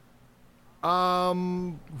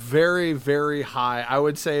 Very, very high. I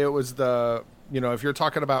would say it was if you're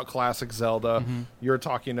talking about classic Zelda, you're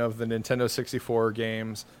talking of the Nintendo 64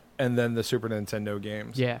 games and then the Super Nintendo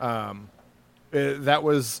games. Yeah. That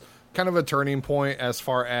was kind of a turning point as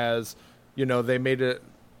far as, they made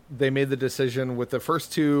the decision with the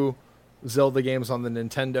first two Zelda games on the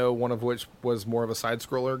Nintendo, one of which was more of a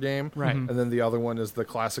side-scroller game. Right. And then the other one is the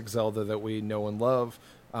classic Zelda that we know and love.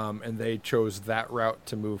 And they chose that route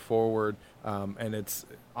to move forward. And it's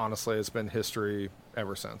been history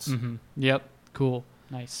ever since. Yep. Cool.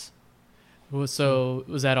 Nice. So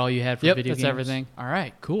was that all you had for video games? That's everything. All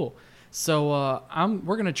right, cool. So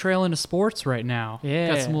we're going to trail into sports right now. Yeah.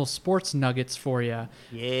 Got some little sports nuggets for you.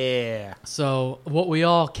 Yeah. So what we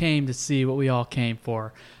all came to see, what we all came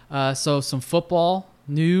for. So some football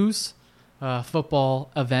news,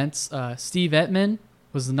 football events. Steve Ettman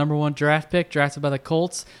was the number 1 draft pick, drafted by the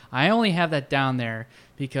Colts. I only have that down there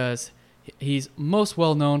because he's most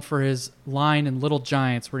well known for his line in Little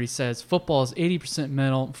Giants where he says football is 80%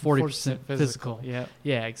 mental, 40% physical.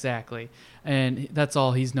 Yeah, exactly. And that's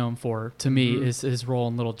all he's known for, to me, is his role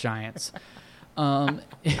in Little Giants. In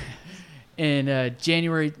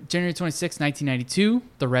January 26, 1992,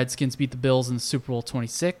 the Redskins beat the Bills in the Super Bowl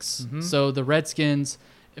 26. So the Redskins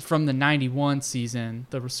from the 91 season.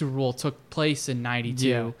 The Super Bowl took place in 92.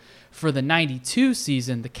 Yeah. For the 92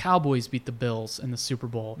 season, the Cowboys beat the Bills in the Super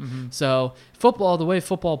Bowl. So football, the way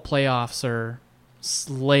football playoffs are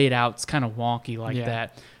laid out, it's kind of wonky like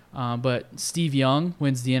that. But Steve Young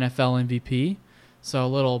wins the NFL MVP. So a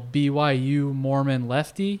little BYU Mormon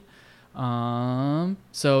lefty.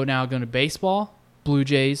 So now going to baseball. Blue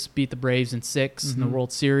Jays beat the Braves in 6 in the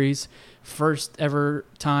World Series. First ever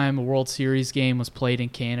time a World Series game was played in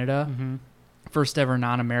Canada. First ever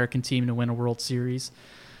non-American team to win a World Series.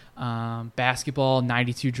 Basketball,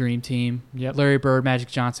 92 Dream Team. Yep. Larry Bird, Magic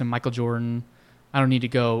Johnson, Michael Jordan. I don't need to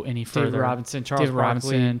go any further. David Robinson,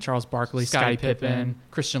 Charles Barkley, Scottie Pippen,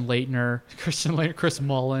 Christian Laettner, Chris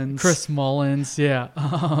Mullins. Yeah.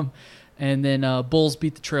 And then Bulls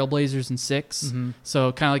beat the Trailblazers in 6.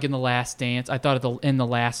 So kind of like in The Last Dance. I thought in The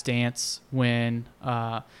Last Dance when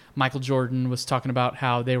Michael Jordan was talking about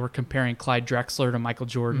how they were comparing Clyde Drexler to Michael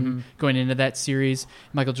Jordan going into that series.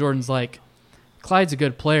 Michael Jordan's like, Clyde's a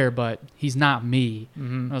good player, but he's not me.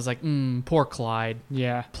 I was like, poor Clyde.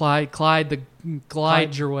 Yeah.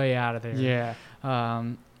 Glide your way out of there. Yeah.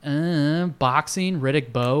 Boxing,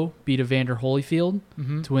 Riddick Bowe beat Evander Holyfield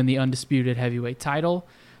to win the undisputed heavyweight title.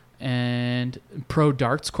 And Pro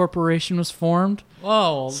Darts Corporation was formed.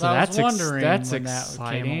 Whoa, So I that's was wondering that's when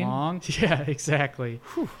exciting. that came along. Yeah, exactly.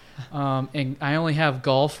 And I only have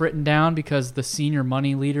golf written down because the senior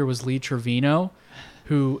money leader was Lee Trevino,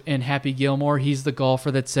 who in Happy Gilmore, he's the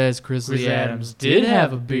golfer that says Grizzly Adams did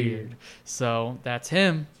have a beard. So that's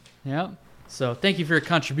him. Yep. So thank you for your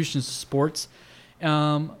contributions to sports.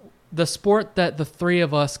 The sport that the three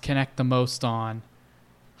of us connect the most on,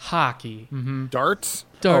 hockey. Darts?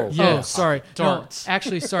 Dart. Oh, Oh, sorry. Darts. No,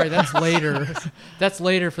 actually, sorry. That's later. That's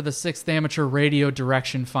later for the 6th Amateur Radio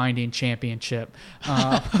Direction Finding Championship.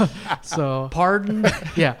 So, pardon?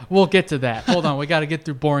 Yeah, we'll get to that. Hold on. We got to get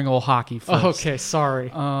through boring old hockey first. Okay,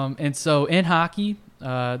 sorry. And so, in hockey, the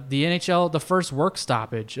NHL, the first work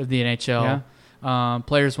stoppage of the NHL,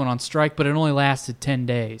 players went on strike, but it only lasted 10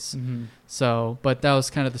 days. So, but that was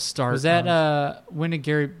kind of the start. Was that when did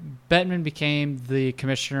Gary Bettman became the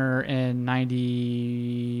commissioner in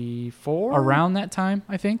 94? around that time,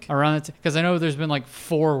 I think? Around that, because I know there's been like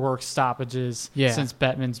 4 work stoppages Yeah. since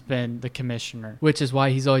Bettman's been the commissioner. Which is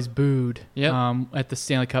why he's always booed Yep. at the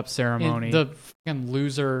Stanley Cup ceremony. The fucking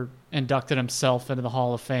loser inducted himself into the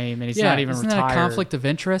Hall of Fame, and he's not even isn't retired. that a conflict of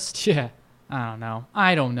interest? Yeah.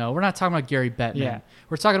 I don't know. We're not talking about Gary Bettman. Yeah.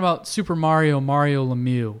 We're talking about Super Mario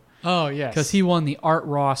Lemieux. Oh, yes. Because he won the Art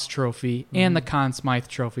Ross Trophy and the Conn Smythe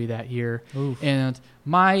Trophy that year. Oof. And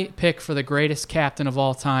my pick for the greatest captain of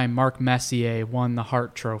all time, Mark Messier, won the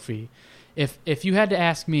Hart Trophy. If you had to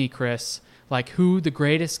ask me, Chris, like who the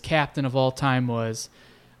greatest captain of all time was,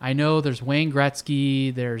 I know there's Wayne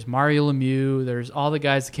Gretzky, there's Mario Lemieux, there's all the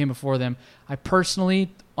guys that came before them. I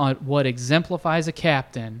personally, on what exemplifies a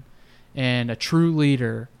captain and a true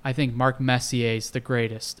leader, I think Mark Messier is the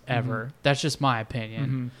greatest ever. That's just my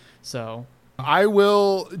opinion. So I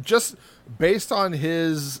will, just based on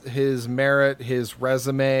his merit, his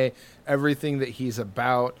resume, everything that he's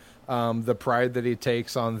about, the pride that he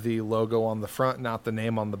takes on the logo on the front, not the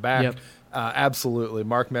name on the back. Yep. Absolutely.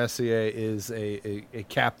 Mark Messier is a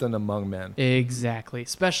captain among men. exactly.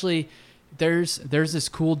 Especially there's this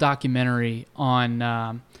cool documentary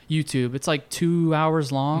on YouTube. It's like 2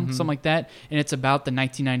 hours long, something like that, and it's about the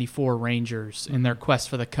 1994 Rangers and their quest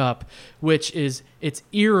for the Cup, which is it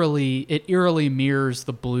eerily mirrors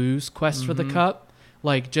the Blues' quest for the Cup.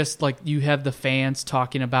 Like, just like you have the fans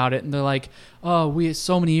talking about it, and they're like, "Oh, we had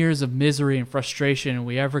so many years of misery and frustration, and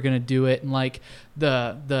we ever gonna do it?" And like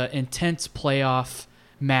the intense playoff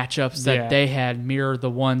matchups that they had mirror the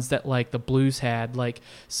ones that like the Blues had. Like,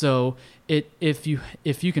 so if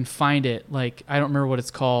you can find it, like I don't remember what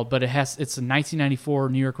it's called, but it's a 1994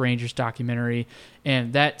 New York Rangers documentary,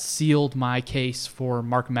 and that sealed my case for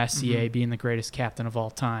Mark Messier being the greatest captain of all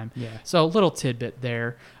time. Yeah. So a little tidbit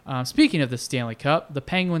there. Speaking of the Stanley Cup, the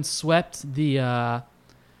Penguins swept the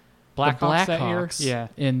Blackhawks that year? Yeah.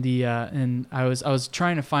 In the and I was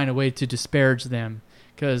trying to find a way to disparage them,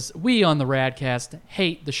 because we on the Radkast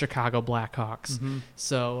hate the Chicago Blackhawks.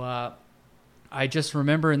 So I just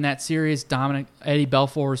remember in that series, Eddie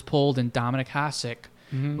Belfour was pulled and Dominic Hasek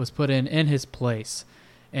was put in his place,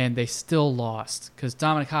 and they still lost because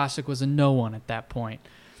Dominic Hasek was a no one at that point.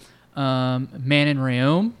 Manon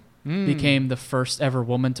Rhéaume became the first ever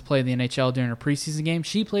woman to play in the NHL during a preseason game.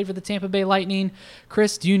 She played for the Tampa Bay Lightning.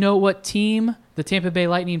 Chris, do you know what team the Tampa Bay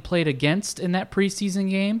Lightning played against in that preseason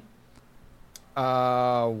game?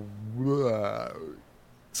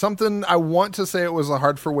 Something I want to say it was the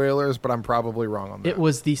Hartford Whalers, but I'm probably wrong on that. It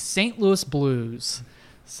was the St. Louis Blues.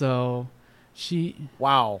 So she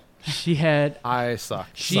Wow. had I suck.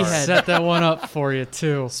 She Sorry. had Set that one up for you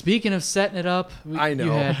too. Speaking of setting it up, I know.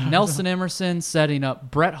 you had Nelson Emerson setting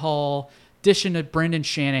up Brett Hall, dishing to Brendan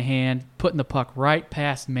Shanahan, putting the puck right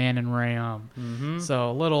past Man and Ram. Mm-hmm. So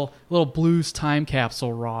a little Blues time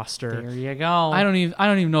capsule roster. There you go. I don't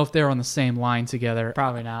even know if they're on the same line together.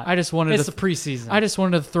 Probably not. I just wanted It's to the preseason. I just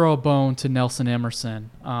wanted to throw a bone to Nelson Emerson.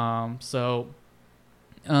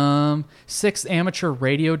 Sixth Amateur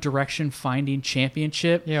Radio Direction Finding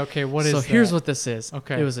Championship. Yeah. Okay. What is? So that? here's what this is.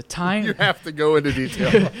 Okay. It was a time. You have to go into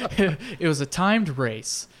detail. It was a timed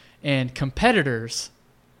race, and competitors,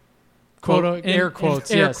 Quote, air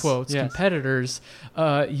quotes, yes, yes. competitors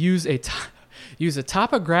use a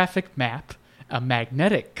topographic map, a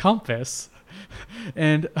magnetic compass,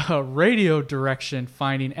 and a radio direction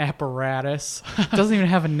finding apparatus. Doesn't even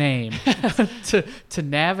have a name to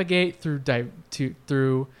navigate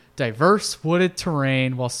through diverse wooded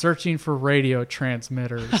terrain while searching for radio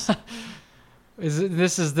transmitters.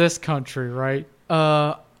 This is this country, right?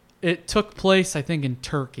 It took place, I think, in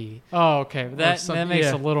Turkey. Oh, okay. That makes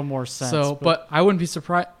yeah. a little more sense. So, but I wouldn't be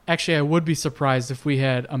surprised. Actually, I would be surprised if we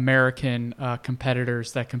had American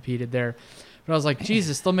competitors that competed there. But I was like,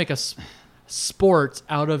 Jesus, they'll make a sport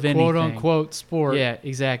out of anything. quote unquote sport. Yeah,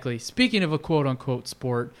 exactly. Speaking of a quote unquote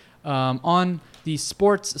sport, on the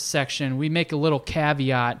sports section, we make a little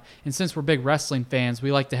caveat. And since we're big wrestling fans,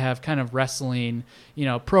 we like to have kind of wrestling,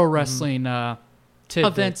 pro wrestling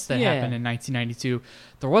events that happened in 1992.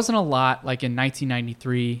 There wasn't a lot like in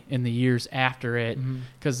 1993 in the years after it,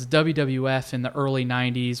 because the WWF in the early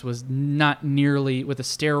 90s was not nearly, with the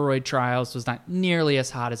steroid trials, was not nearly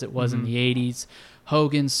as hot as it was in the 80s.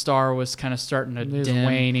 Hogan's star was kind of starting to dim.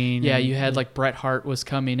 Waning. Yeah, you had like Bret Hart was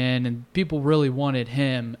coming in, and people really wanted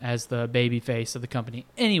him as the baby face of the company.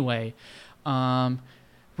 Anyway,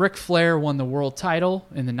 Ric Flair won the world title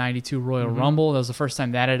in the 92 Royal Rumble. That was the first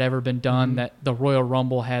time that had ever been done, that the Royal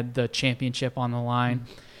Rumble had the championship on the line.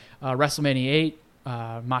 WrestleMania 8,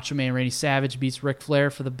 Macho Man Randy Savage beats Ric Flair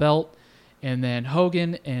for the belt. And then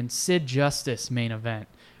Hogan and Sid Justice main event.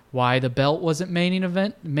 Why the belt wasn't main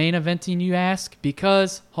eventing, you ask?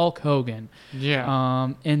 Because Hulk Hogan.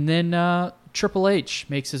 Yeah. And then Triple H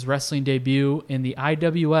makes his wrestling debut in the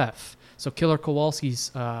IWF. So Killer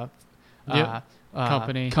Kowalski's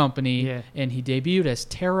company, Yeah. and he debuted as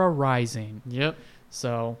Terra Rising. Yep.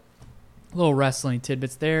 So, little wrestling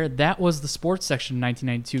tidbits there. That was the sports section of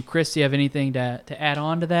 1992. Chris, do you have anything to add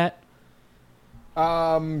on to that?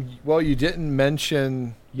 Well, you didn't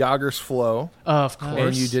mention Yager's Flow, Of course.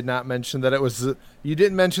 and you did not mention that it was. You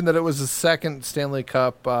didn't mention that it was the second Stanley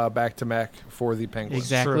Cup back to back for the Penguins.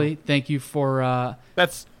 Exactly. Thank you for.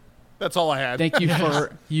 That's all I had. Thank you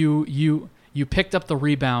for you picked up the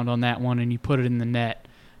rebound on that one and you put it in the net.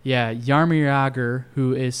 Yeah, Jaromir Jagr,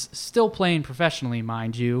 who is still playing professionally,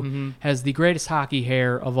 mind you, has the greatest hockey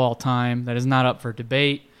hair of all time. That is not up for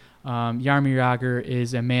debate. Jaromir Jagr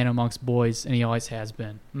is a man amongst boys, and he always has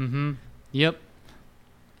been. Mm-hmm. Yep.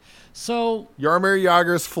 So Jaromir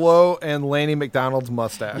Jagr's flow and Lanny McDonald's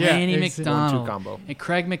mustache. Yeah, Lanny it's McDonald 1-2 combo. and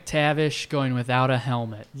Craig McTavish going without a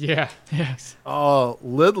helmet. yeah. Yes. Oh,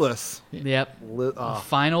 lidless. Yep. Oh.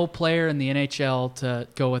 Final player in the NHL to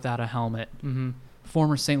go without a helmet.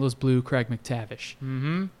 Former St. Louis Blue Craig McTavish.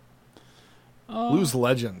 Blues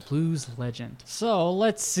legend. Blues legend. So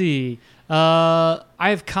let's see. I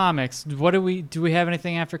have comics. What do we have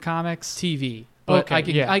anything after comics? TV. But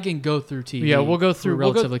Okay, I can go through TV. Yeah, we'll go through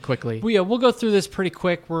relatively quickly. We'll go through this pretty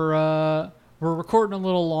quick. We're recording a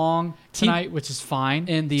little long tonight, which is fine.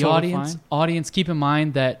 And the Totally audience, keep in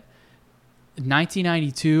mind that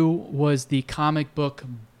 1992 was the comic book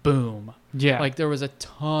boom. Yeah. Like there was a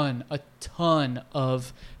ton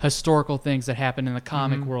of historical things that happened in the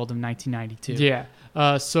comic world of 1992.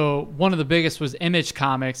 Yeah. So one of the biggest was Image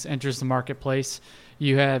Comics enters the marketplace.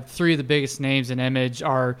 You have three of the biggest names in Image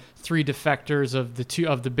are three defectors of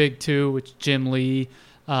the big two, which Jim Lee,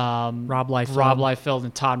 Rob Liefeld,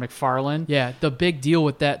 and Todd McFarlane. Yeah, the big deal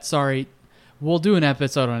with that, sorry, we'll do an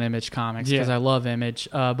episode on Image Comics because I love Image,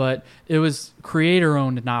 but it was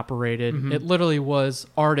creator-owned and operated. It literally was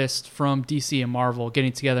artists from DC and Marvel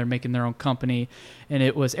getting together and making their own company, and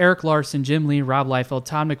it was Eric Larson, Jim Lee, Rob Liefeld,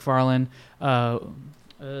 Todd McFarlane,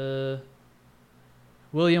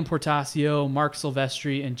 William Portacio, Mark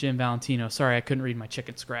Silvestri, and Jim Valentino. Sorry, I couldn't read my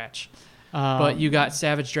chicken scratch. But you got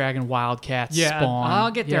Savage Dragon, Wildcats, Spawn.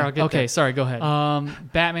 I'll get there. Okay, sorry, go ahead.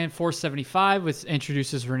 Batman 475, which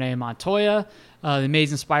introduces Renee Montoya. The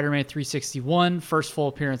Amazing Spider-Man 361, first full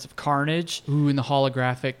appearance of Carnage. Ooh, in the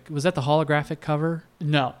holographic. Was that the holographic cover?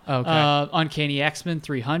 No. Okay. Uncanny X-Men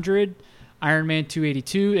 300. Iron Man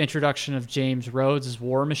 282, introduction of James Rhodes as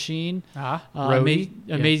War Machine. Rhodey.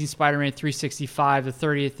 Amazing Spider-Man 365, the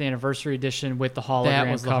 30th anniversary edition with the hologram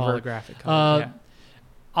That was cover. the holographic cover.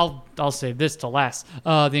 I'll save this to last.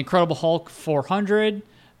 The Incredible Hulk 400,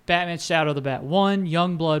 Batman Shadow of the Bat 1,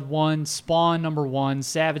 Youngblood 1, Spawn number 1,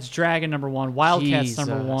 Savage Dragon number 1, Wildcats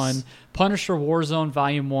number Jesus. 1, Punisher Warzone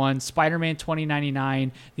Volume 1, Spider-Man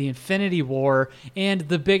 2099, The Infinity War, and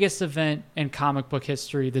the biggest event in comic book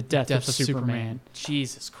history, the Death of Superman.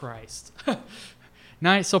 Jesus Christ.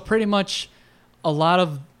 Nice. So pretty much a lot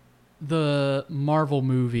of the Marvel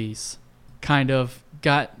movies kind of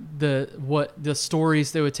got the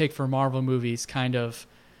stories they would take for Marvel movies kind of.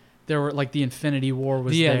 There were like the Infinity War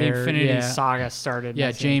was there. The Infinity Saga started.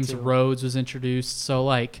 Yeah, James Rhodes was introduced. So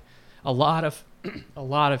like a lot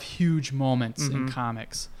of huge moments in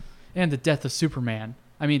comics. And the death of Superman.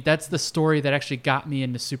 I mean, that's the story that actually got me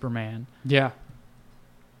into Superman. Yeah.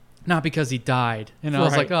 Not because he died. And I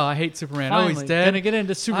was like, oh, I hate Superman. Finally, oh, he's dead. Gonna get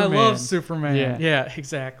into Superman. I love Superman. Yeah. Yeah,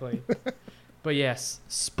 exactly. But yes,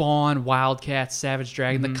 Spawn, Wildcats, Savage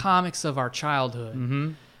Dragon, the comics of our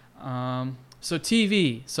childhood. So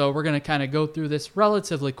TV. So we're going to kind of go through this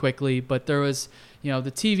relatively quickly, but there was, the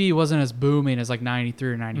TV wasn't as booming as like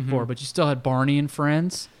 93 or 94, but you still had Barney and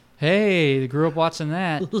Friends. Hey, grew up watching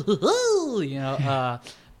that.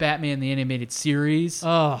 Batman the Animated Series.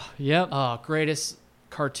 Oh, yep. Greatest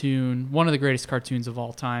cartoon, one of the greatest cartoons of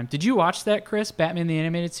all time. Did you watch that, Chris? Batman the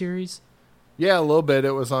Animated Series? Yeah, a little bit.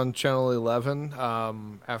 It was on Channel 11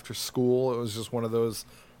 after school. It was just one of those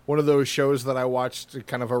shows that I watched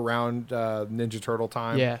kind of around Ninja Turtle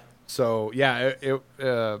time. Yeah. So yeah, it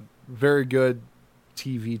very good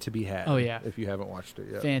TV to be had. Oh yeah, if you haven't watched it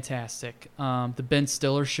yet. Fantastic. The Ben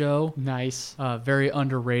Stiller Show. Nice. Very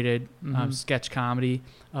underrated sketch comedy.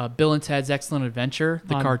 Bill and Ted's Excellent Adventure,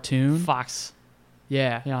 the on cartoon. Fox.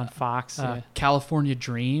 Yeah. Yeah, on Fox. California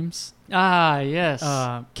Dreams. Yes.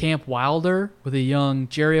 Camp Wilder with a young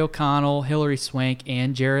Jerry O'Connell, Hilary Swank,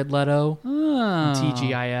 and Jared Leto.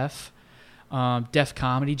 TGIF. Def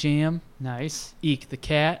Comedy Jam. Nice. Eek the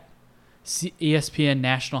Cat. ESPN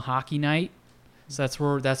National Hockey Night. So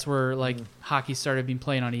that's where like hockey started being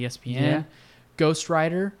played on ESPN. Yeah. Ghost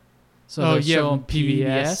Rider. So the show on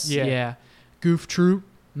PBS. Yeah. Goof Troop.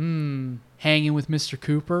 Hanging with Mr.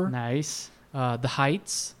 Cooper. Nice. The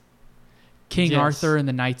Heights. King Arthur and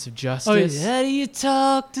the Knights of Justice. Oh, how do you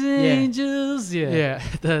talk to angels? Yeah.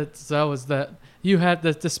 That was that. You had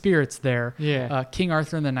the spirits there. Yeah. King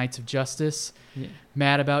Arthur and the Knights of Justice. Yeah.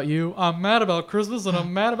 Mad About You. I'm mad about Christmas and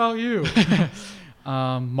I'm mad about you.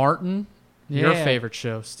 Martin. Your favorite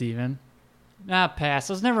show, Steven. Pass.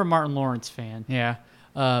 I was never a Martin Lawrence fan. Yeah.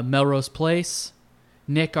 Melrose Place.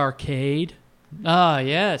 Nick Arcade.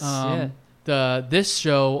 Yes. This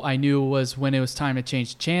show I knew was when it was time to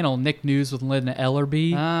change channel. Nick News with Linda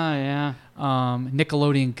Ellerby. Yeah.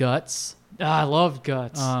 Nickelodeon Guts. I love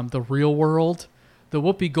Guts. The Real World. The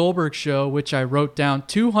Whoopi Goldberg Show, which I wrote down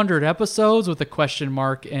 200 episodes with a question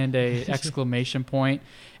mark and a exclamation point.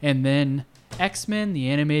 And then X-Men, the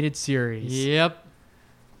animated series. Yep.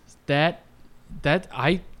 That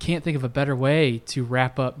I can't think of a better way to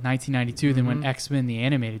wrap up 1992 than when X-Men, the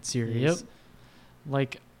animated series. Yep.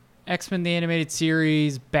 Like X-Men, the animated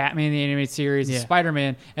series, Batman, the animated series, and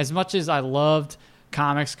Spider-Man. As much as I loved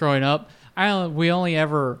comics growing up, we only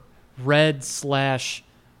ever read /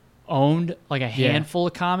 owned like a handful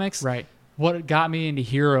of comics. Right. What got me into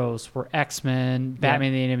heroes were X-Men,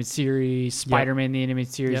 Batman the Animated Series, Spider-Man the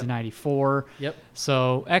Animated Series in 94. Yep.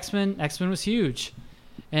 So X-Men was huge.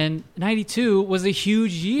 And 92 was a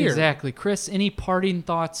huge year. Exactly. Chris, any parting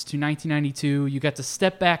thoughts to 1992? You got to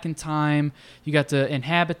step back in time. You got to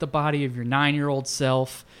inhabit the body of your 9-year-old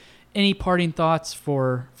self. Any parting thoughts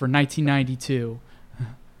for 1992?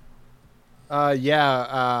 I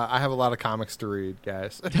have a lot of comics to read,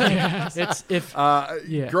 guys.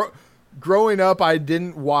 Growing up, I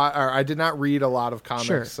did not read a lot of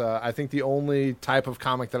comics. Sure. I think the only type of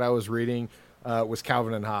comic that I was reading was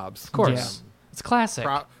Calvin and Hobbes. Of course, it's classic.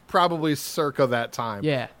 Probably circa that time.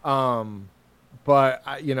 Yeah. But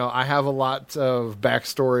I have a lot of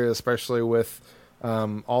backstory, especially with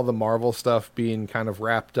all the Marvel stuff being kind of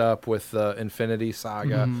wrapped up with the Infinity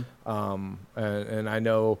Saga. And I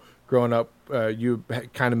know growing up, you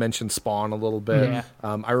kind of mentioned Spawn a little bit. Yeah.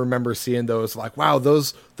 I remember seeing those like, wow,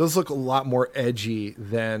 those look a lot more edgy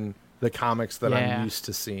than the comics that I'm used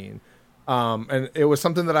to seeing. And it was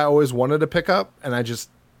something that I always wanted to pick up, and I just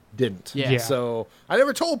didn't. Yeah. So I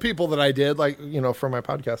never told people that I did, like, for my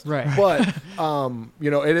podcast. Right. But,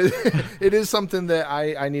 it is something that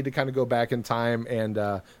I need to kind of go back in time and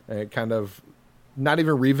kind of not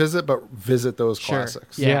even revisit, but visit those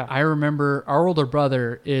classics. Yeah, I remember our older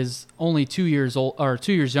brother is only 2 years old or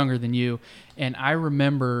 2 years younger than you, and I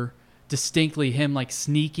remember distinctly him like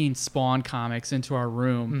sneaking Spawn comics into our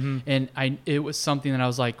room, and it was something that I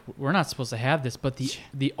was like, we're not supposed to have this, but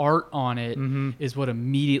the art on it is what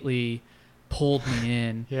immediately pulled me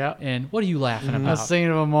in. Yeah. And what are you laughing I about? was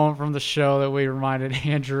thinking of a moment from the show that we reminded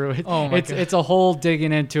Andrew. God. It's a whole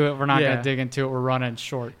digging into it. We're not going Yeah. to dig into it. We're running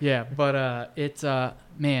short. Yeah, but it's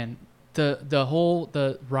man,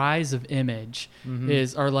 the rise of Image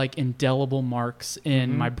are like indelible marks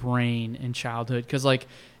in my brain in childhood, because like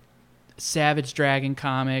Savage Dragon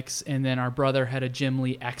comics, and then our brother had a Jim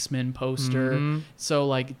Lee X-Men poster. So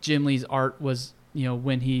like Jim Lee's art was,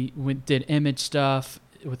 when he did Image stuff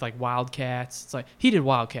with like Wildcats. It's like he did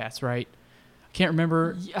Wildcats, right? I can't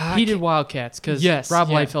remember. He did Wildcats because Rob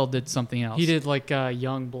Liefeld did something else. He did like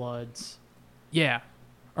Young Bloods. Yeah.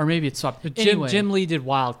 Or maybe it's swapped. But Anyway, Jim Lee did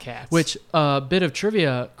Wildcats. which bit of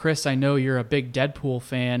trivia, Chris, I know you're a big Deadpool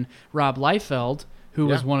fan. Rob Liefeld, who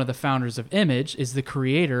was one of the founders of Image, is the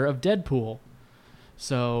creator of Deadpool.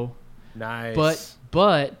 So, Nice.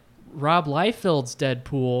 but Rob Liefeld's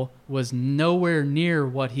Deadpool was nowhere near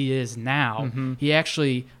what he is now. He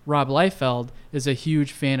actually, Rob Liefeld is a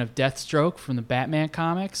huge fan of Deathstroke from the Batman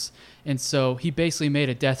comics, and so he basically made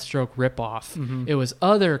a Deathstroke ripoff. It was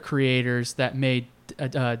other creators that made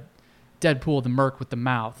Deadpool the Merc with the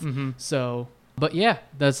mouth. So, but yeah,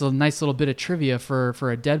 that's a nice little bit of trivia for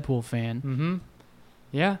a Deadpool fan.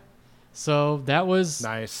 Yeah. So that was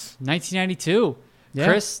Nice. 1992. Yeah.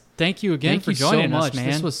 Chris, thank you again Thank for you joining so us, much. man.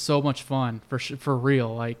 This was so much fun for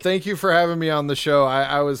real. Like, Thank you for having me on the show.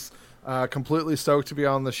 I was completely stoked to be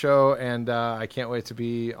on the show, and I can't wait to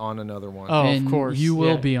be on another one. Oh, and of course. you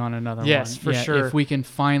will Yeah. be on another one. Yes, for sure. If we can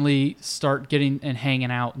finally start getting and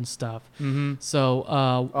hanging out and stuff. So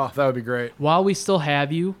Oh, that would be great. while we still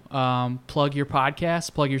have you, plug your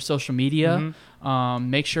podcast, plug your social media.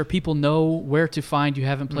 Make sure people know where to find You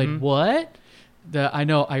Haven't Played What. I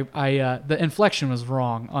know the inflection was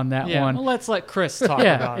wrong on that Yeah, one. well, let's let Chris talk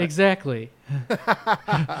Yeah, about it. exactly.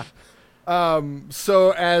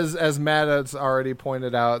 So as Matt has already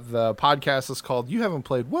pointed out, the podcast is called You Haven't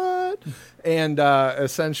Played What? And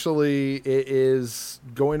essentially it is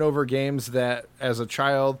going over games that as a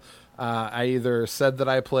child I either said that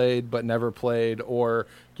I played but never played, or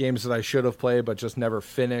games that I should have played but just never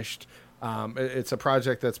finished. It's a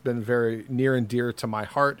project that's been very near and dear to my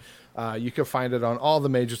heart. You can find it on all the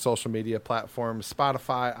major social media platforms,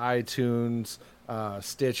 Spotify, iTunes,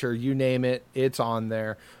 Stitcher, you name it, it's on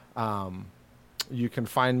there. You can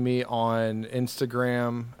find me on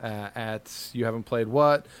Instagram at You Haven't Played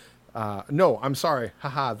What. No, I'm sorry.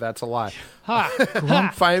 Haha, that's a lie.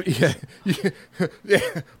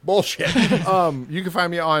 Bullshit. You can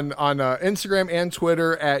find me on Instagram and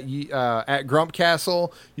Twitter at Grump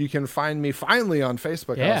Castle. You can find me finally on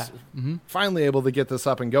Facebook. Yeah. I was finally able to get this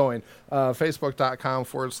up and going. Facebook.com/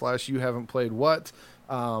 You Haven't Played What.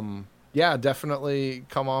 Yeah, definitely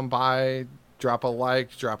come on by, drop a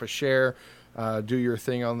like, drop a share. Do your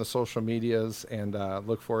thing on the social medias, and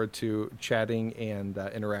look forward to chatting and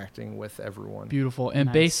interacting with everyone. Beautiful. And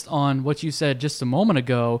Nice. based on what you said just a moment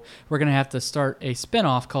ago, we're going to have to start a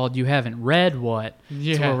spinoff called You Haven't Read What?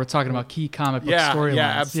 Yeah. So where we're talking about key comic book Yeah, storylines.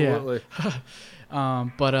 yeah, absolutely.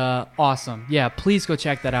 But awesome. Yeah, please go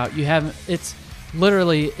check that out. You haven't, it's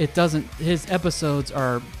literally, it doesn't, his episodes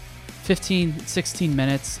are 15, 16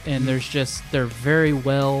 minutes, and they're very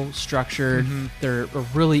well structured. They're a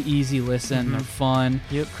really easy listen. They're fun.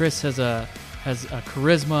 Yep. Chris has a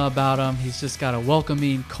charisma about him. He's just got a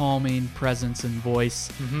welcoming, calming presence and voice.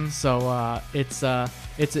 So it's a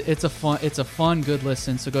fun, good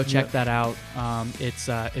listen. So go check that out. It's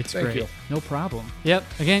Thank great. you. No problem. Yep.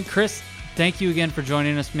 Again, Chris, thank you again for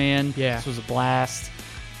joining us, man. Yeah. This was a blast.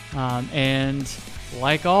 And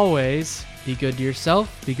like always, Be good to yourself,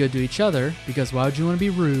 be good to each other, because why would you want to be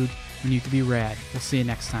rude when you could be rad? We'll see you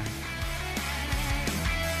next time.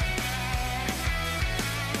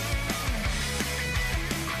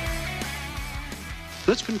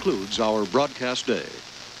 This concludes our broadcast day.